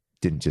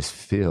didn't just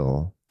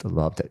feel the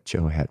love that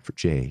Joe had for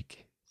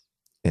Jake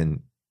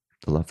and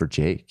the love for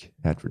Jake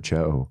had for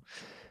Joe.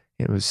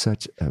 It was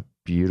such a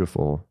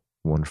beautiful,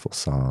 wonderful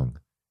song.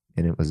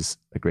 And it was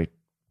a great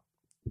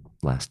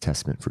last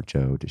testament for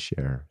Joe to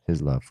share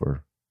his love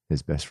for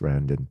his best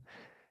friend.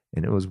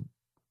 And it was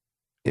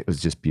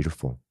just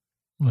beautiful.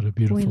 What a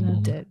beautiful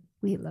moment.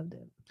 We loved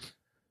it.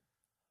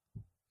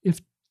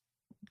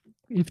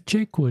 If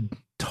Jake would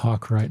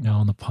talk right now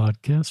on the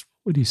podcast,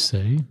 what would he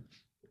say?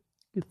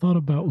 You thought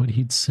about what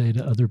he'd say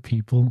to other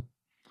people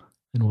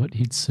and what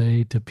he'd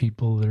say to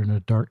people that are in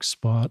a dark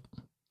spot?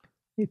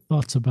 Any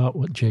thoughts about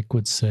what Jake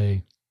would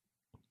say?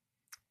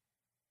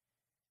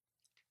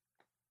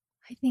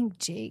 I think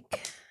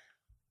Jake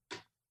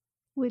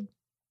would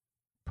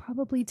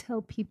probably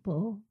tell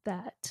people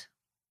that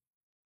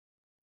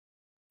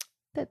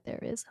there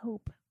is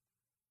hope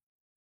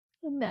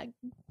and that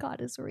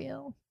God is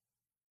real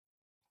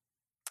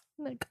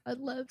and that God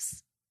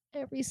loves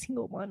every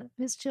single one of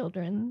his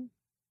children,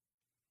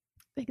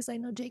 because I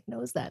know Jake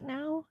knows that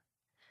now.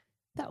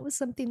 That was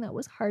something that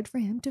was hard for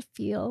him to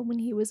feel when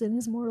he was in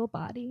his mortal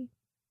body.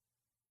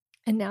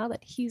 And now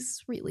that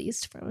he's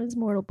released from his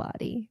mortal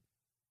body,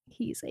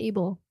 he's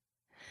able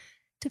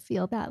to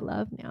feel that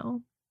love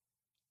now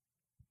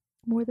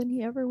more than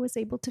he ever was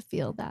able to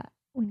feel that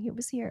when he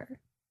was here.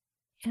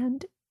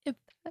 And if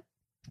that,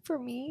 for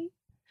me,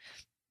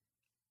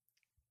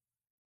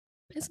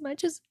 as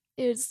much as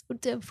it is so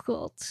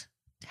difficult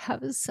to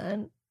have a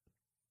son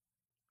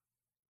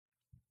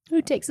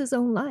who takes his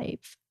own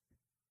life,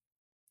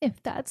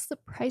 if that's the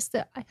price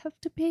that I have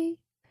to pay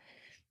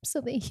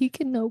so that he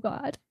can know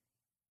God,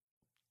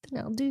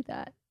 then I'll do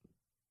that.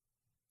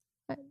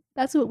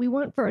 That's what we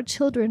want for our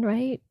children,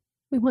 right?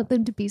 We want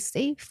them to be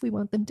safe. We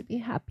want them to be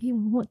happy.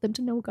 We want them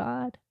to know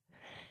God.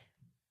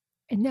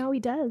 And now he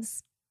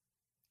does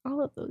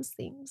all of those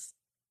things.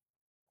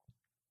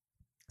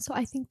 So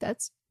I think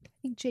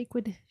Jake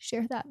would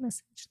share that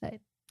message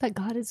that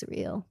God is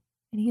real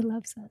and he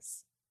loves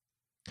us.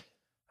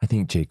 I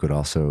think Jake would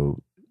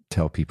also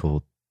tell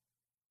people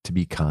to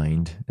be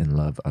kind and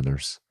love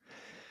others.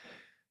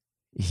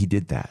 He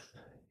did that,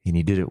 and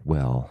he did it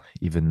well,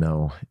 even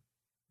though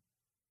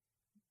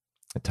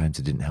at times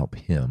it didn't help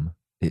him.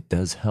 It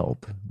does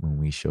help when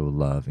we show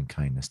love and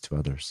kindness to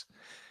others.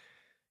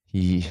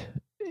 He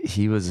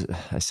was,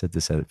 I said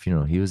this at a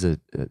funeral, he was a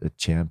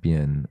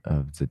champion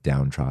of the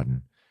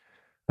downtrodden,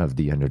 of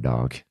the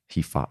underdog.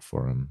 He fought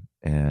for him,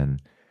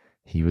 and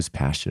he was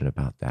passionate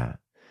about that.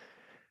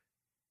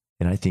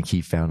 And I think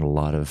he found a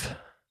lot of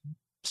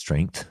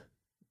strength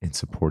in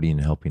supporting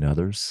and helping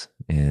others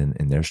in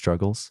their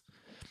struggles.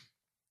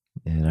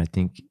 And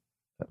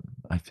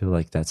I feel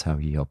like that's how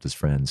he helped his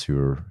friends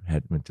who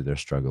went through their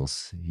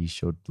struggles. He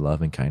showed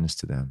love and kindness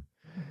to them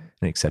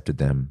and accepted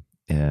them,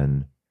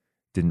 and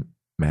didn't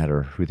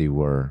matter who they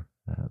were.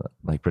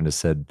 Like Brenda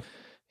said,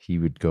 he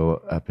would go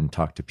up and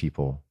talk to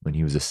people when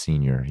he was a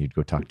senior. He'd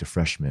go talk to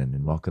freshmen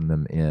and welcome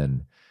them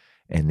in.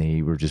 And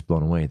they were just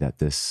blown away that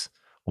this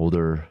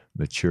older,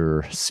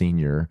 mature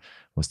senior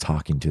was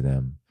talking to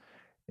them.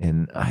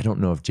 And I don't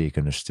know if Jake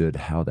understood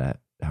how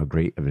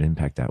great of an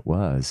impact that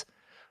was,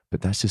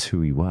 but that's just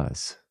who he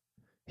was.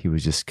 He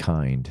was just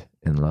kind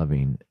and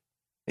loving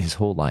his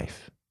whole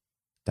life.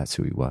 That's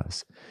who he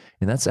was.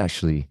 And that's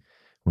actually,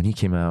 when he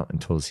came out and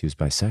told us he was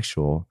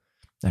bisexual,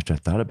 after I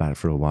thought about it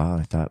for a while,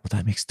 I thought, well,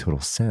 that makes total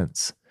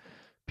sense,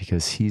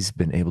 because he's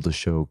been able to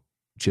show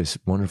just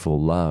wonderful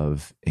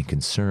love and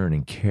concern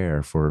and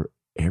care for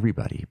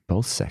everybody,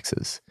 both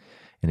sexes.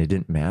 And it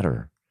didn't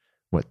matter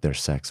what their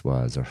sex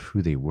was or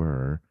who they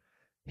were.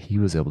 He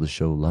was able to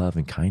show love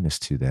and kindness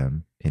to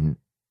them in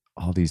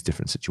all these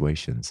different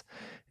situations.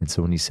 And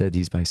so when he said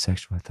he's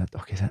bisexual, I thought,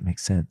 okay, that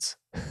makes sense.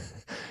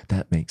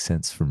 That makes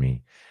sense for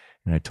me.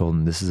 And I told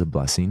him, this is a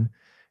blessing,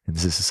 and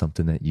this is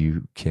something that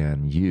you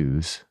can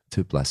use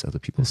to bless other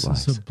people's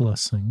lives. This is a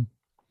blessing.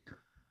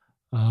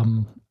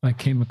 I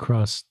came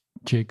across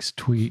Jake's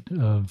tweet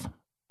of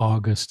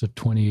August of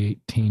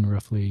 2018,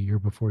 roughly a year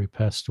before he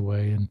passed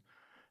away. And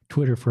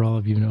Twitter, for all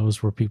of you,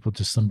 knows where people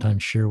just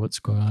sometimes share what's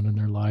going on in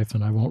their life.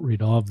 And I won't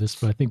read all of this,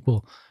 but I think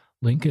we'll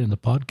link it in the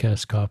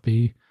podcast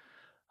copy.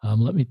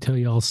 Let me tell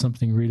you all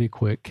something really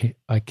quick.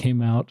 I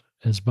came out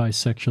as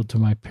bisexual to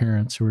my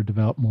parents, who were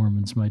devout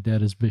Mormons. My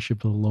dad is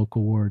bishop of the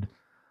local ward.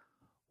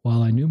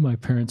 While I knew my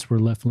parents were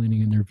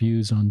left-leaning in their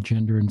views on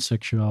gender and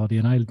sexuality,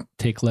 and I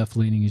take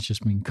left-leaning as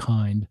just being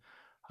kind,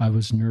 I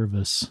was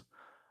nervous.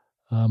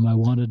 I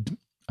wanted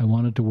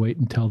to wait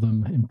and tell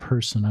them in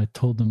person. I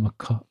told them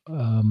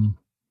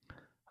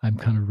I'm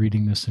kind of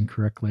reading this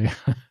incorrectly.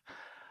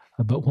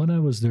 But when I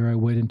was there, I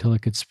waited until I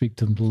could speak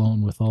to them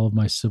alone with all of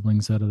my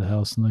siblings out of the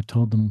house. And I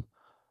told them,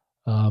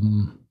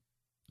 and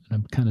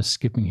I'm kind of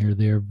skipping here,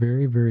 they are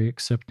very, very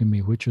accepting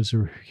me, which was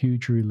a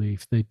huge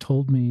relief. They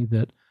told me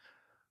that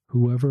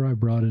whoever I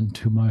brought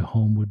into my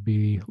home would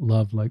be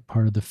loved like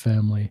part of the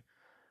family.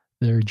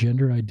 Their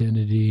gender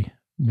identity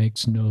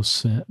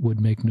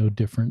would make no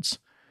difference.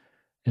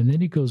 And then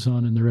he goes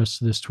on in the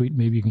rest of this tweet,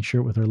 maybe you can share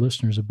it with our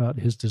listeners, about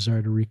his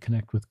desire to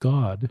reconnect with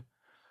God,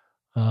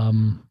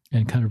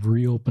 and kind of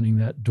reopening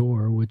that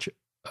door, which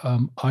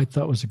I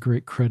thought was a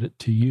great credit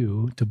to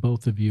you, to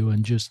both of you,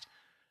 and just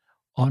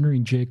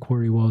honoring Jake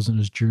where he was in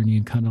his journey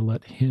and kind of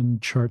let him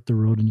chart the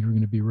road, and you were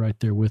going to be right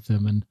there with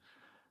him. And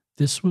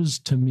this was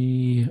to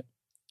me,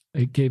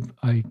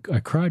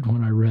 I cried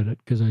when I read it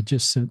because I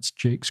just sensed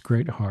Jake's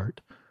great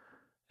heart,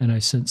 and I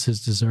sense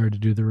his desire to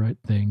do the right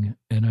thing,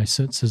 and I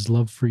sense his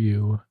love for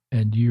you,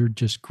 and your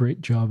just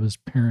great job as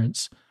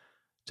parents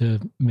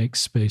to make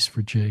space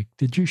for Jake.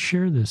 Did you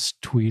share this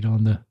tweet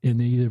in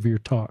either of your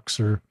talks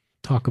or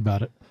talk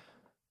about it?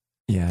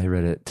 Yeah, I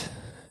read it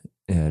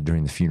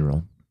during the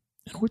funeral.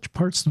 And which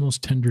part's the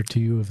most tender to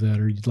you of that,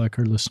 or you'd like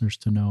our listeners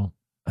to know?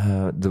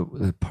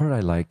 The part I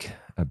like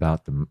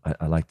about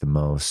I like the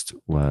most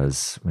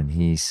was when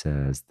he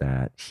says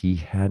that he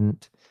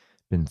hadn't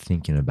been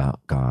thinking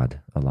about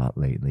God a lot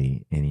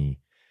lately, and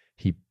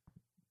he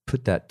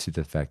put that to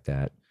the fact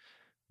that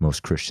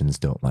most Christians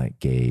don't like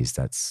gays.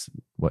 That's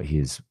what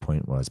his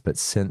point was. But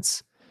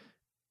since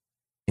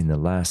in the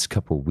last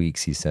couple of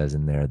weeks, he says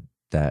in there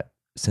that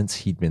since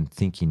he'd been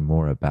thinking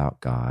more about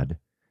God,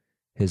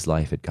 his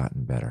life had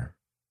gotten better.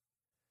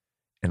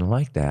 And I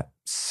like that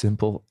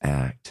simple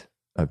act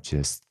of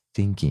just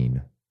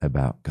thinking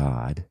about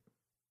God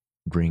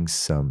brings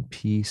some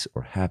peace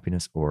or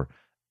happiness or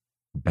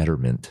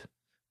betterment,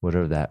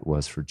 whatever that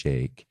was for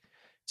Jake.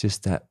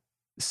 Just that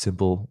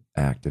simple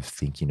act of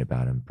thinking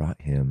about him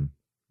brought him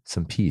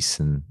some peace,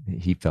 and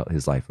he felt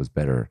his life was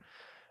better.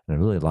 And I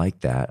really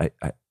liked that.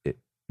 It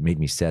made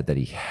me sad that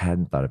he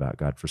hadn't thought about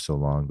God for so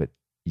long, but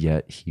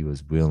yet he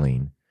was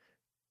willing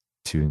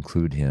to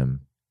include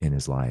him in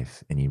his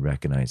life, and he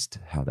recognized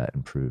how that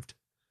improved.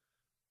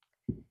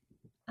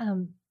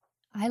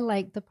 I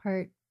like the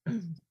part,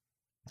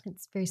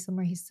 it's very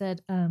similar. He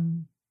said,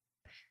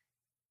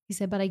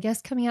 but I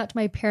guess coming out to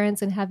my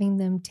parents and having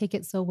them take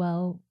it so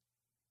well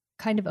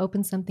kind of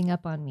opened something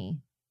up on me.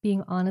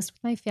 Being honest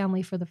with my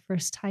family for the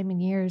first time in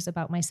years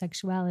about my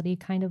sexuality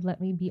kind of let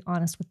me be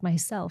honest with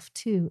myself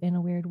too, in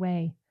a weird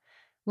way.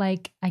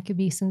 Like I could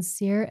be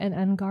sincere and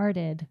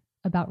unguarded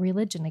about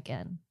religion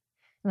again.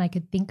 And I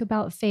could think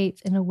about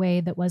faith in a way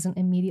that wasn't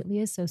immediately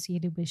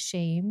associated with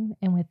shame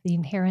and with the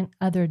inherent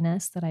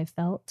otherness that I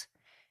felt.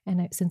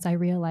 And since I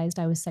realized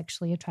I was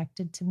sexually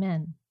attracted to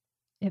men,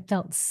 it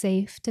felt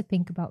safe to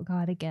think about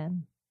God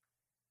again.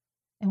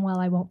 And while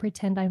I won't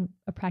pretend I'm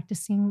a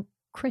practicing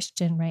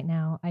Christian right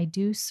now, I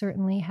do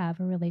certainly have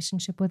a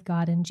relationship with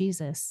God and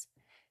Jesus,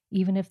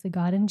 even if the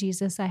God and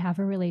Jesus I have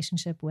a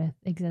relationship with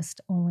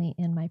exist only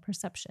in my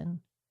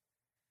perception.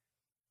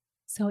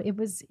 So it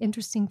was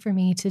interesting for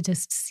me to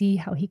just see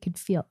how he could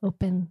feel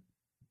open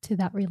to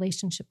that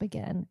relationship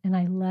again. And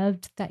I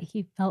loved that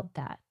he felt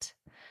that.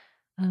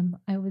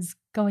 I was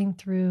going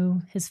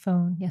through his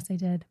phone. Yes, I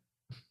did.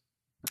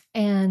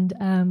 And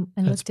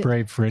that's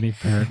brave for any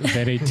parent of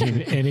any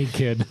teen, any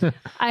kid.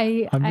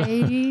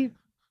 I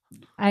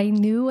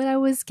knew what I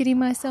was getting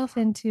myself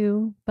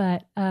into,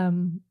 but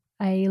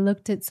I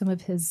looked at some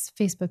of his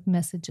Facebook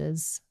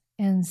messages,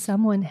 and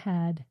someone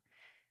had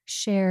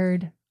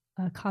shared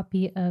a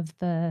copy of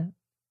the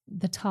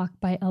talk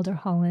by Elder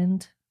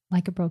Holland,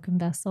 Like a Broken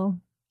Vessel,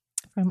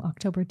 from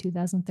October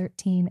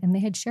 2013, and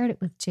they had shared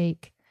it with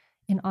Jake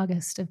in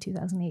August of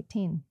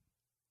 2018.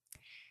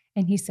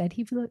 And he said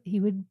he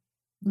would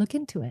look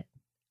into it.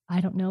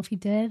 I don't know if he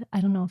did. I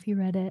don't know if he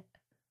read it,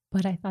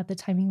 but I thought the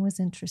timing was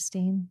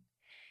interesting.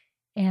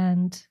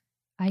 And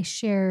I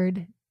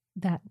shared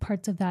that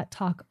parts of that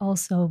talk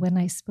also when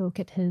I spoke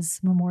at his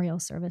memorial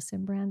service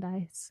in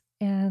Brandeis.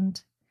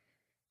 And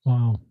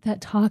wow,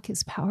 that talk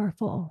is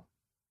powerful.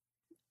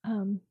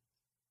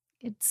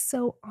 It's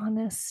so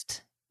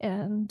honest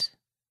and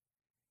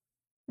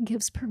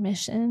gives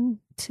permission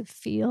to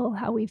feel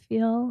how we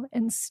feel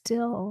and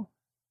still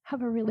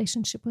have a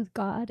relationship with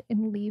God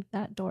and leave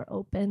that door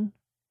open.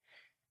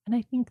 And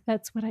I think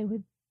that's what I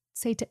would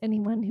say to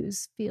anyone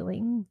who's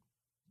feeling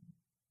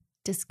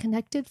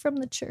disconnected from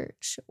the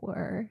church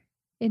or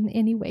in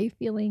any way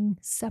feeling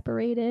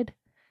separated,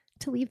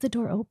 to leave the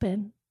door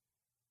open.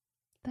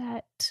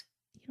 That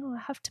you don't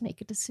have to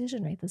make a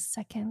decision right this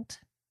second.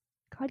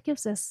 God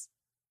gives us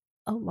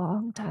a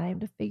long time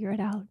to figure it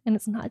out. And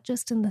it's not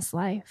just in this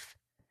life.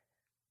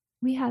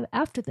 We have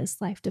after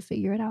this life to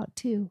figure it out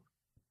too.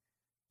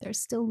 There's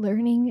still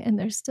learning and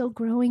there's still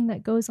growing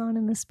that goes on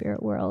in the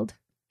spirit world.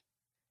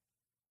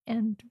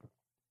 And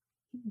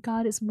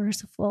God is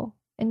merciful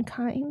and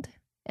kind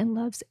and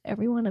loves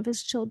every one of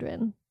his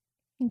children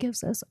and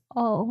gives us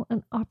all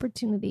an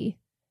opportunity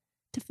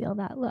to feel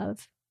that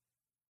love.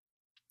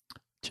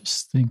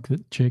 Just think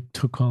that Jake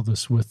took all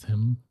this with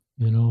him,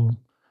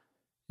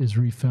 his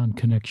refound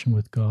connection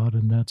with God,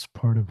 and that's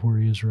part of where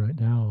he is right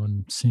now,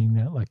 and seeing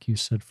that, like you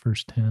said,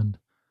 firsthand.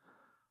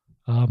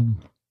 A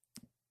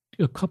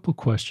couple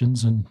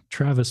questions, and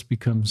Travis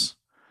becomes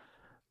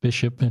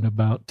bishop in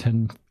about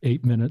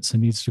 8 minutes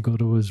and needs to go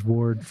to his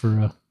ward for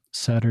a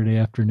Saturday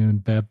afternoon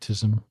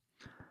baptism.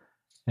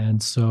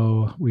 And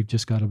so we've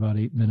just got about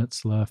 8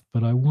 minutes left,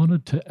 but I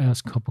wanted to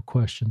ask a couple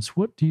questions.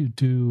 What do you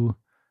do?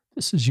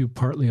 This is you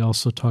partly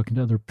also talking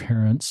to other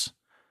parents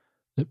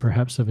that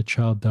perhaps have a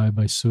child die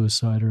by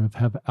suicide or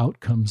have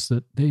outcomes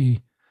that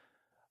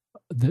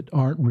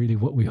aren't really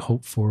what we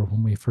hope for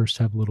when we first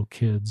have little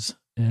kids,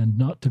 and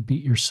not to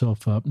beat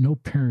yourself up. No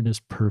parent is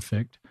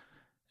perfect.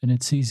 And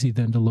it's easy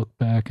then to look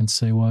back and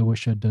say, well, I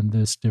wish I'd done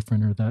this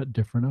different or that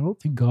different. I don't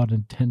think God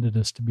intended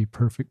us to be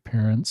perfect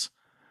parents,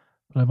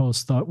 but I've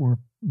always thought we're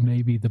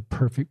maybe the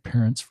perfect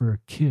parents for our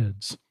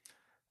kids.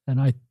 And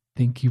I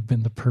think you've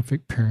been the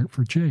perfect parent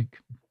for Jake.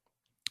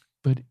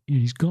 But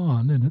he's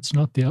gone, and it's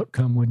not the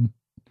outcome when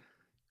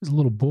he's a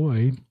little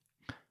boy.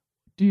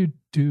 What do you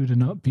do to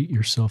not beat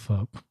yourself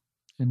up?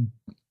 And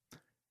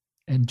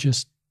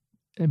just,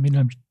 I mean,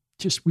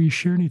 will you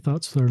share any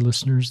thoughts with our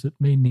listeners that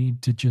may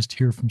need to just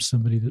hear from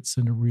somebody that's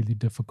in a really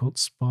difficult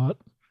spot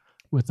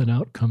with an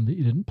outcome that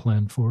you didn't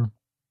plan for?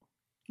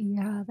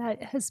 Yeah,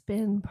 that has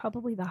been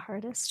probably the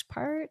hardest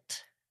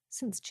part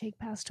since Jake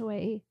passed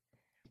away,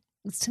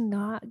 is to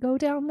not go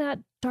down that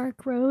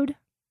dark road.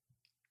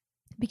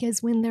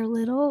 Because when they're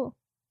little,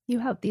 you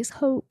have these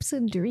hopes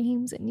and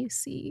dreams and you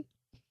see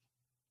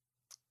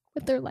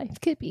what their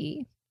life could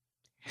be.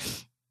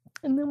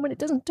 And then when it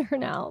doesn't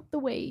turn out the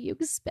way you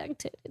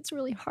expect it, it's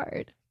really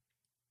hard.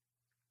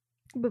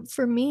 But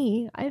for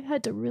me, I've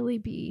had to really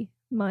be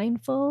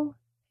mindful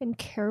and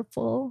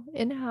careful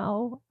in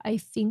how I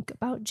think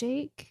about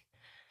Jake,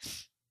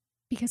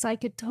 because I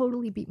could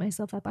totally beat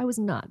myself up. I was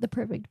not the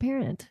perfect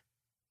parent.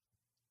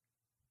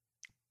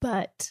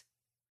 But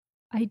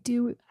I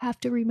do have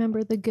to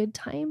remember the good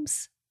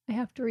times. I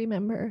have to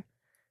remember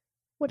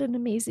what an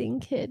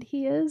amazing kid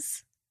he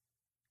is,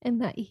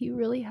 and that he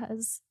really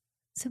has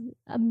some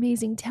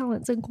amazing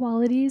talents and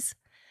qualities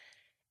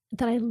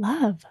that I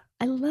love.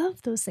 I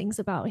love those things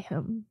about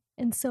him.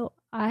 And so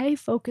I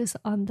focus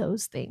on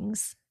those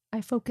things.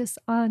 I focus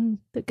on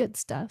the good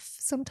stuff.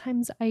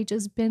 Sometimes I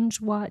just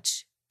binge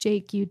watch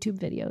Jake YouTube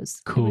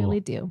videos. Cool. I really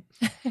do.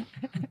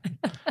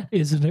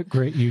 Isn't it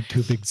great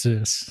YouTube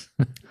exists?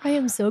 I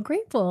am so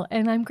grateful.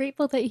 And I'm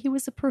grateful that he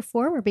was a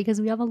performer,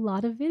 because we have a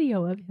lot of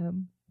video of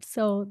him.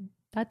 So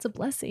that's a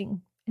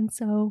blessing. And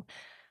so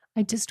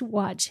I just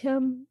watch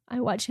him. I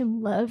watch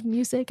him love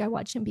music. I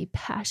watch him be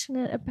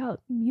passionate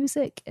about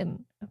music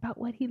and about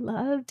what he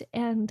loved.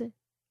 And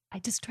I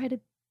just try to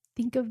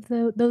think of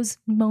those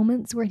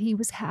moments where he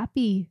was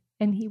happy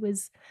and he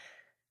was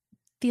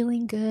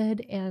feeling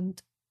good.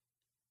 And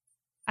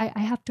I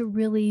have to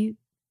really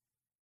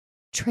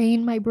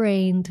train my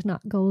brain to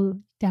not go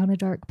down a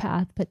dark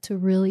path, but to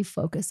really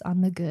focus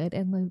on the good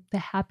and the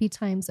happy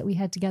times that we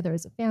had together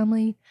as a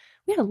family.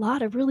 We had a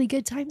lot of really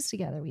good times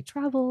together. We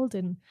traveled,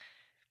 and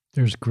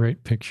there's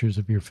great pictures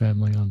of your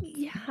family on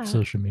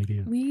social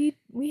media.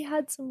 We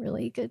had some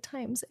really good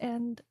times,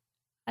 and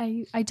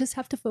I just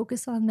have to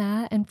focus on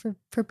that. And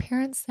for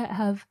parents that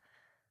have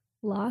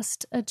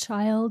lost a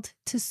child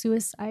to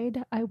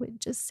suicide, I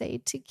would just say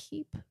to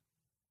keep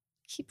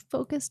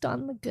focused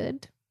on the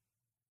good,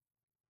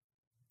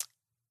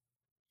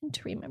 and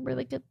to remember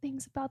the good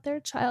things about their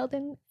child,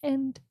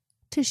 and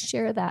to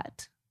share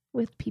that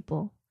with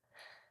people.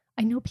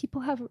 I know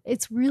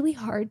it's really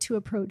hard to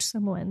approach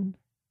someone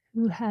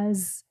who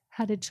has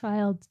had a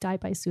child die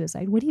by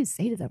suicide. What do you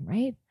say to them,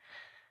 right?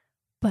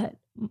 But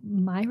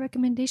my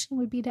recommendation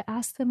would be to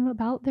ask them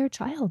about their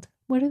child.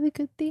 What are the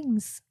good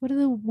things? What are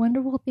the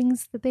wonderful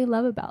things that they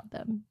love about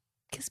them?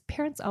 Because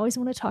parents always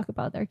want to talk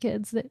about their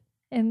kids,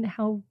 and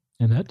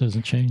that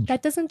doesn't change.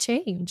 That doesn't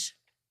change.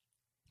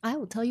 I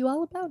will tell you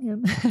all about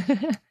him.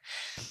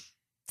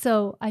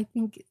 So I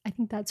think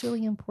that's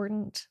really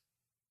important.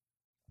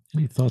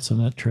 Any thoughts on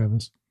that,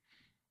 Travis?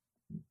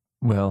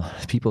 Well,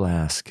 people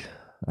ask,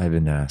 I've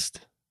been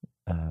asked,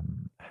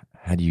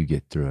 how do you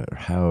get through it? Or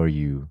how are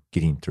you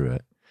getting through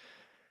it?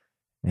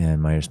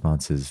 And my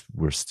response is,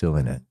 we're still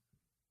in it.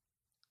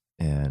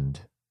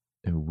 And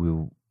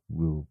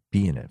we'll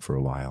be in it for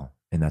a while,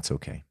 and that's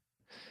okay.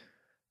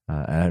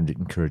 I would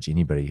encourage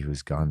anybody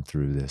who's gone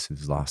through this,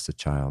 who's lost a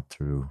child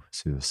through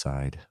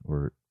suicide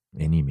or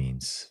any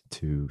means,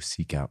 to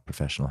seek out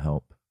professional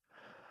help.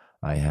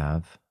 I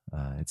have.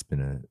 It's been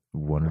a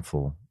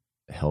wonderful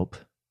help.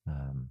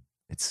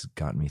 It's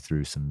gotten me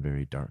through some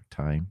very dark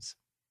times.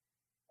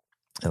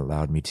 It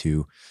allowed me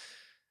to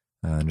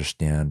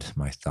understand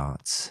my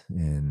thoughts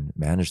and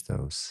manage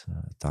those.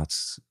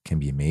 Thoughts can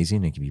be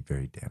amazing and can be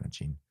very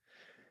damaging.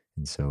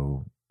 And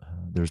so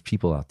there's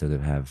people out there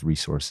that have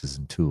resources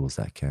and tools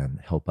that can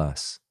help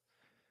us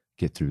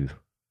get through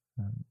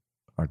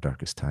our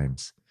darkest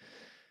times.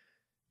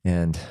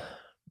 And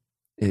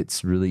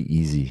it's really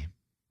easy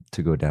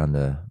to go down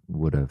the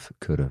would've,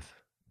 could've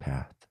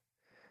path.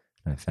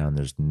 And I found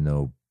there's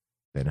no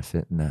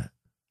benefit in that.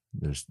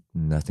 There's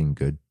nothing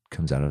good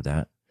comes out of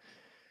that.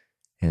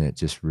 And it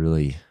just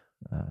really,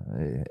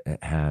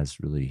 it has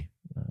really,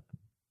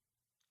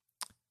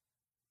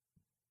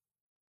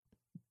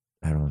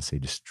 I don't want to say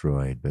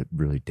destroyed, but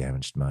really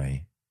damaged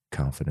my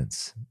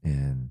confidence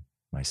in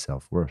my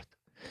self-worth.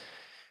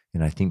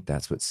 And I think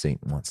that's what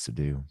Satan wants to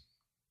do.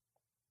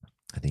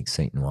 I think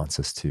Satan wants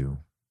us to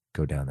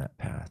go down that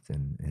path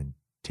and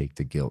take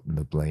the guilt and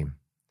the blame.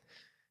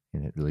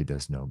 And it really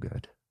does no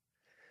good.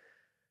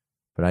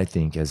 But I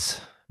think,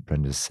 as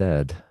Brenda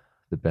said,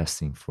 the best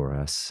thing for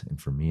us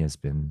and for me has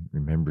been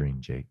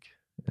remembering Jake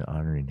and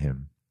honoring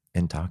him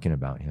and talking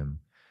about him.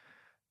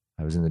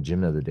 I was in the gym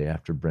the other day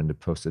after Brenda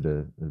posted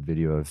a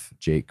video of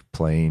Jake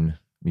playing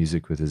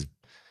music with his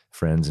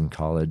friends in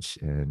college.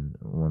 And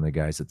one of the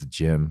guys at the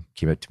gym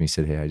came up to me and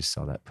said, "Hey, I just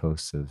saw that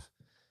post of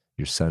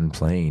your son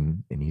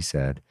playing." And he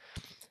said,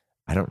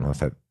 "I don't know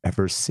if I've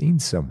ever seen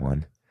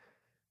someone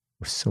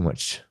with so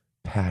much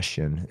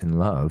passion and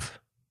love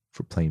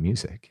for playing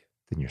music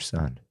than your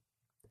son."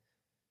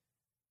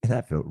 And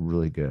that felt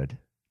really good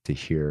to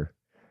hear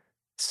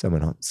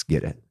someone else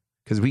get it,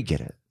 because we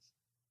get it.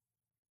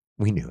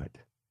 We knew it.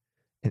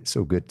 And it's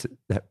so good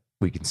that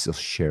we can still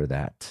share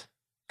that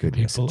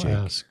goodness. People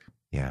ask.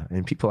 Yeah.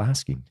 And people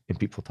asking and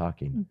people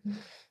talking. Mhm.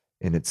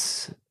 And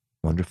it's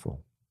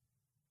wonderful.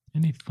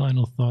 Any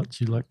final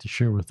thoughts you'd like to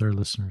share with our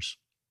listeners?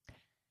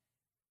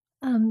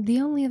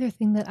 The only other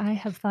thing that I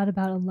have thought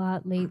about a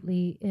lot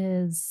lately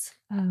is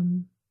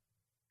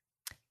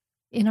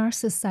in our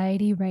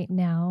society right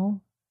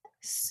now,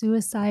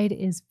 suicide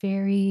is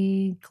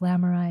very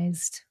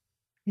glamorized.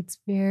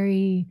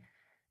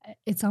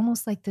 It's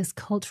almost like this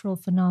cultural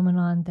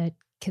phenomenon that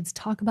kids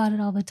talk about it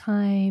all the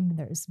time.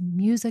 There's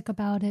music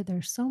about it.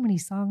 There's so many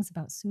songs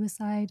about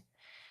suicide.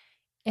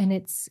 And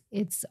it's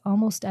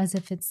almost as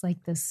if it's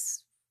like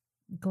this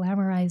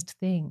glamorized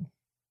thing.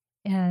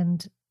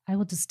 And I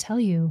will just tell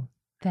you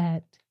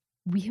that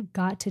we have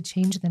got to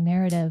change the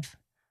narrative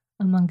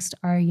amongst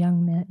our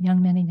young men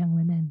and young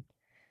women.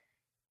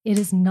 It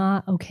is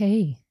not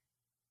okay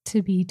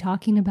to be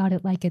talking about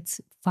it like it's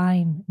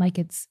fine, like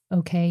it's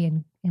okay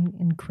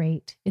and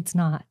great. It's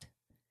not.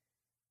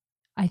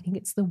 I think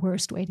it's the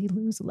worst way to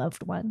lose a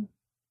loved one.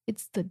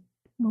 It's the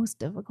most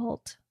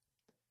difficult.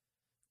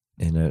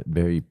 And a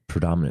very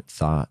predominant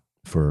thought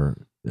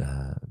for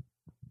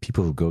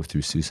people who go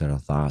through suicidal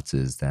thoughts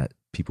is that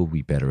people will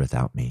be better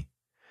without me.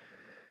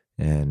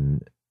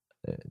 And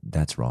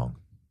that's wrong.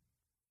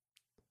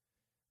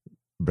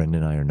 Brenda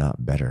and I are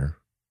not better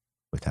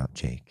without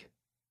Jake.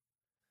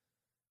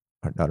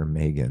 Our daughter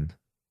Megan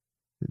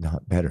is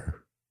not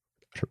better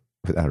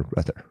without her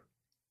brother.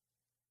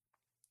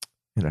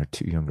 And our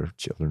two younger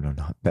children are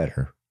not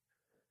better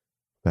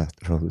without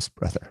their oldest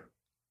brother.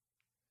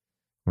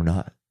 We're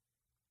not.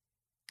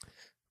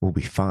 We'll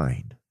be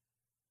fine,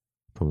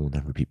 but we'll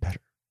never be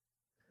better.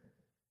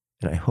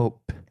 And I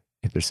hope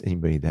if there's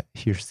anybody that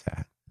hears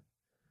that,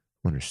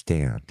 will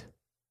understand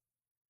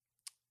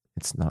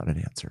it's not an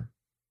answer.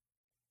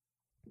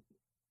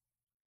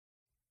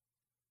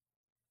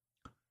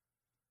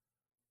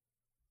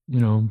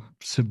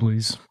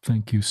 Sibley's,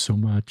 thank you so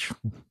much.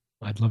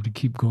 I'd love to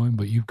keep going,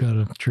 but you've got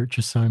a church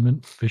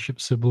assignment, Bishop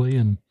Sibley,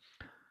 and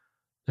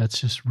that's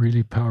just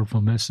really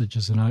powerful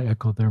messages. And I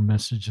echo their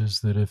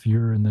messages that if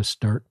you're in this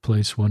dark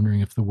place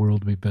wondering if the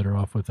world would be better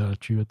off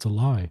without you, it's a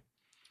lie.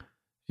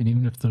 And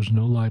even if there's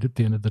no light at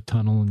the end of the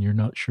tunnel and you're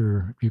not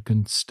sure if you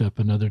can step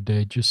another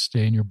day, just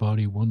stay in your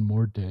body one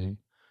more day.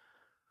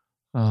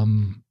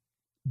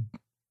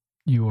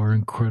 You are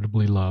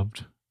incredibly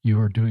loved. You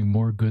are doing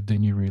more good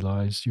than you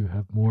realize. You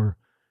have more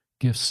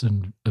gifts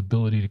and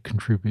ability to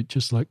contribute,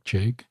 just like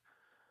Jake.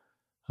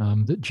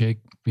 That Jake,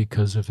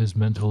 because of his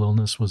mental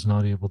illness, was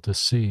not able to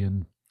see.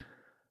 And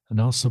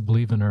also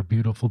believe in our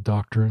beautiful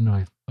doctrine.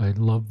 I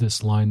love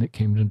this line that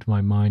came into my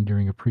mind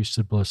during a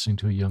priesthood blessing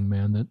to a young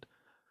man, that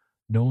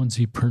no one's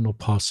eternal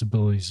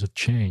possibilities have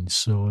changed.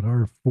 So at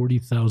our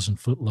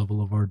 40,000 foot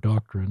level of our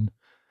doctrine,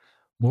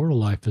 moral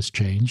life has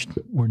changed.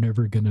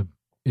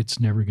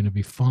 It's never going to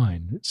be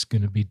fine. It's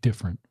going to be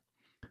different.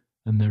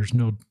 And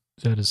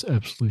that is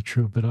absolutely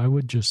true. But I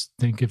would just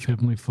think if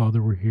Heavenly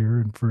Father were here,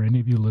 and for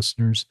any of you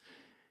listeners,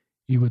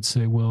 he would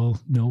say, well,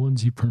 no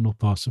one's eternal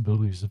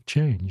possibilities have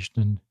changed.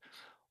 And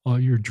all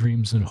your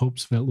dreams and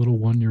hopes of that little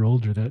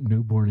 1-year-old or that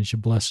newborn, as you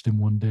blessed him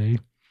one day,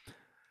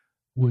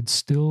 would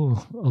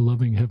still a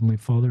loving Heavenly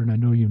Father, and I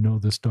know you know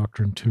this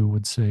doctrine too,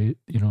 would say,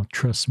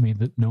 trust me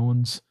that no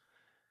one's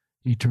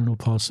eternal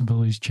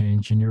possibilities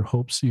change, and your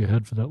hopes that you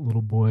had for that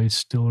little boy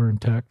still are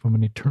intact from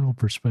an eternal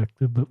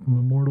perspective, but from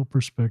a mortal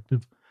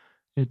perspective,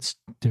 it's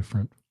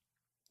different.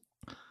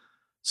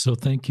 So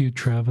thank you,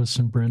 Travis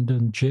and Brenda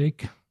and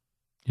Jake.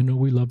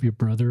 We love you,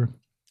 brother.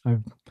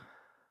 I've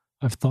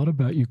thought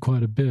about you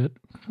quite a bit,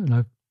 and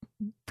I've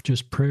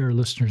just pray our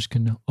listeners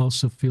can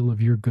also feel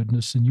of your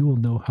goodness, and you will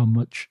know how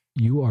much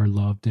you are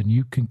loved, and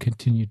you can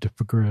continue to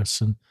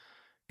progress and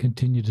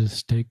continue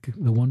to take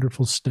the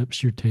wonderful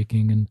steps you're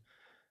taking, and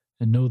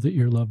know that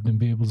you're loved, and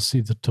be able to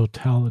see the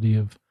totality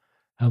of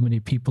how many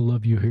people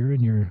love you here,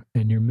 and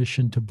your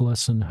mission to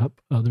bless and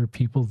help other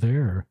people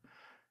there.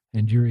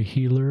 And you're a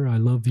healer. I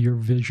love your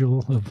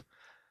visual of,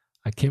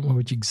 I can't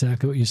remember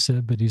exactly what you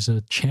said, but he's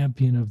a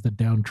champion of the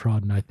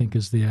downtrodden, I think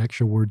is the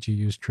actual words you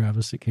used,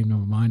 Travis, that came to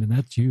my mind. And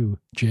that's you,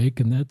 Jake.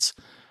 And that's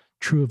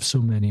true of so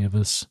many of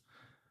us.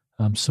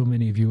 So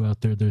many of you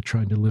out there that are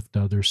trying to lift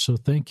others. So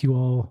thank you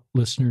all,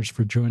 listeners,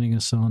 for joining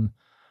us on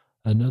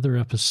another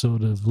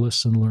episode of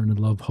Listen, Learn, and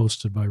Love,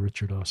 hosted by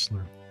Richard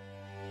Ostler.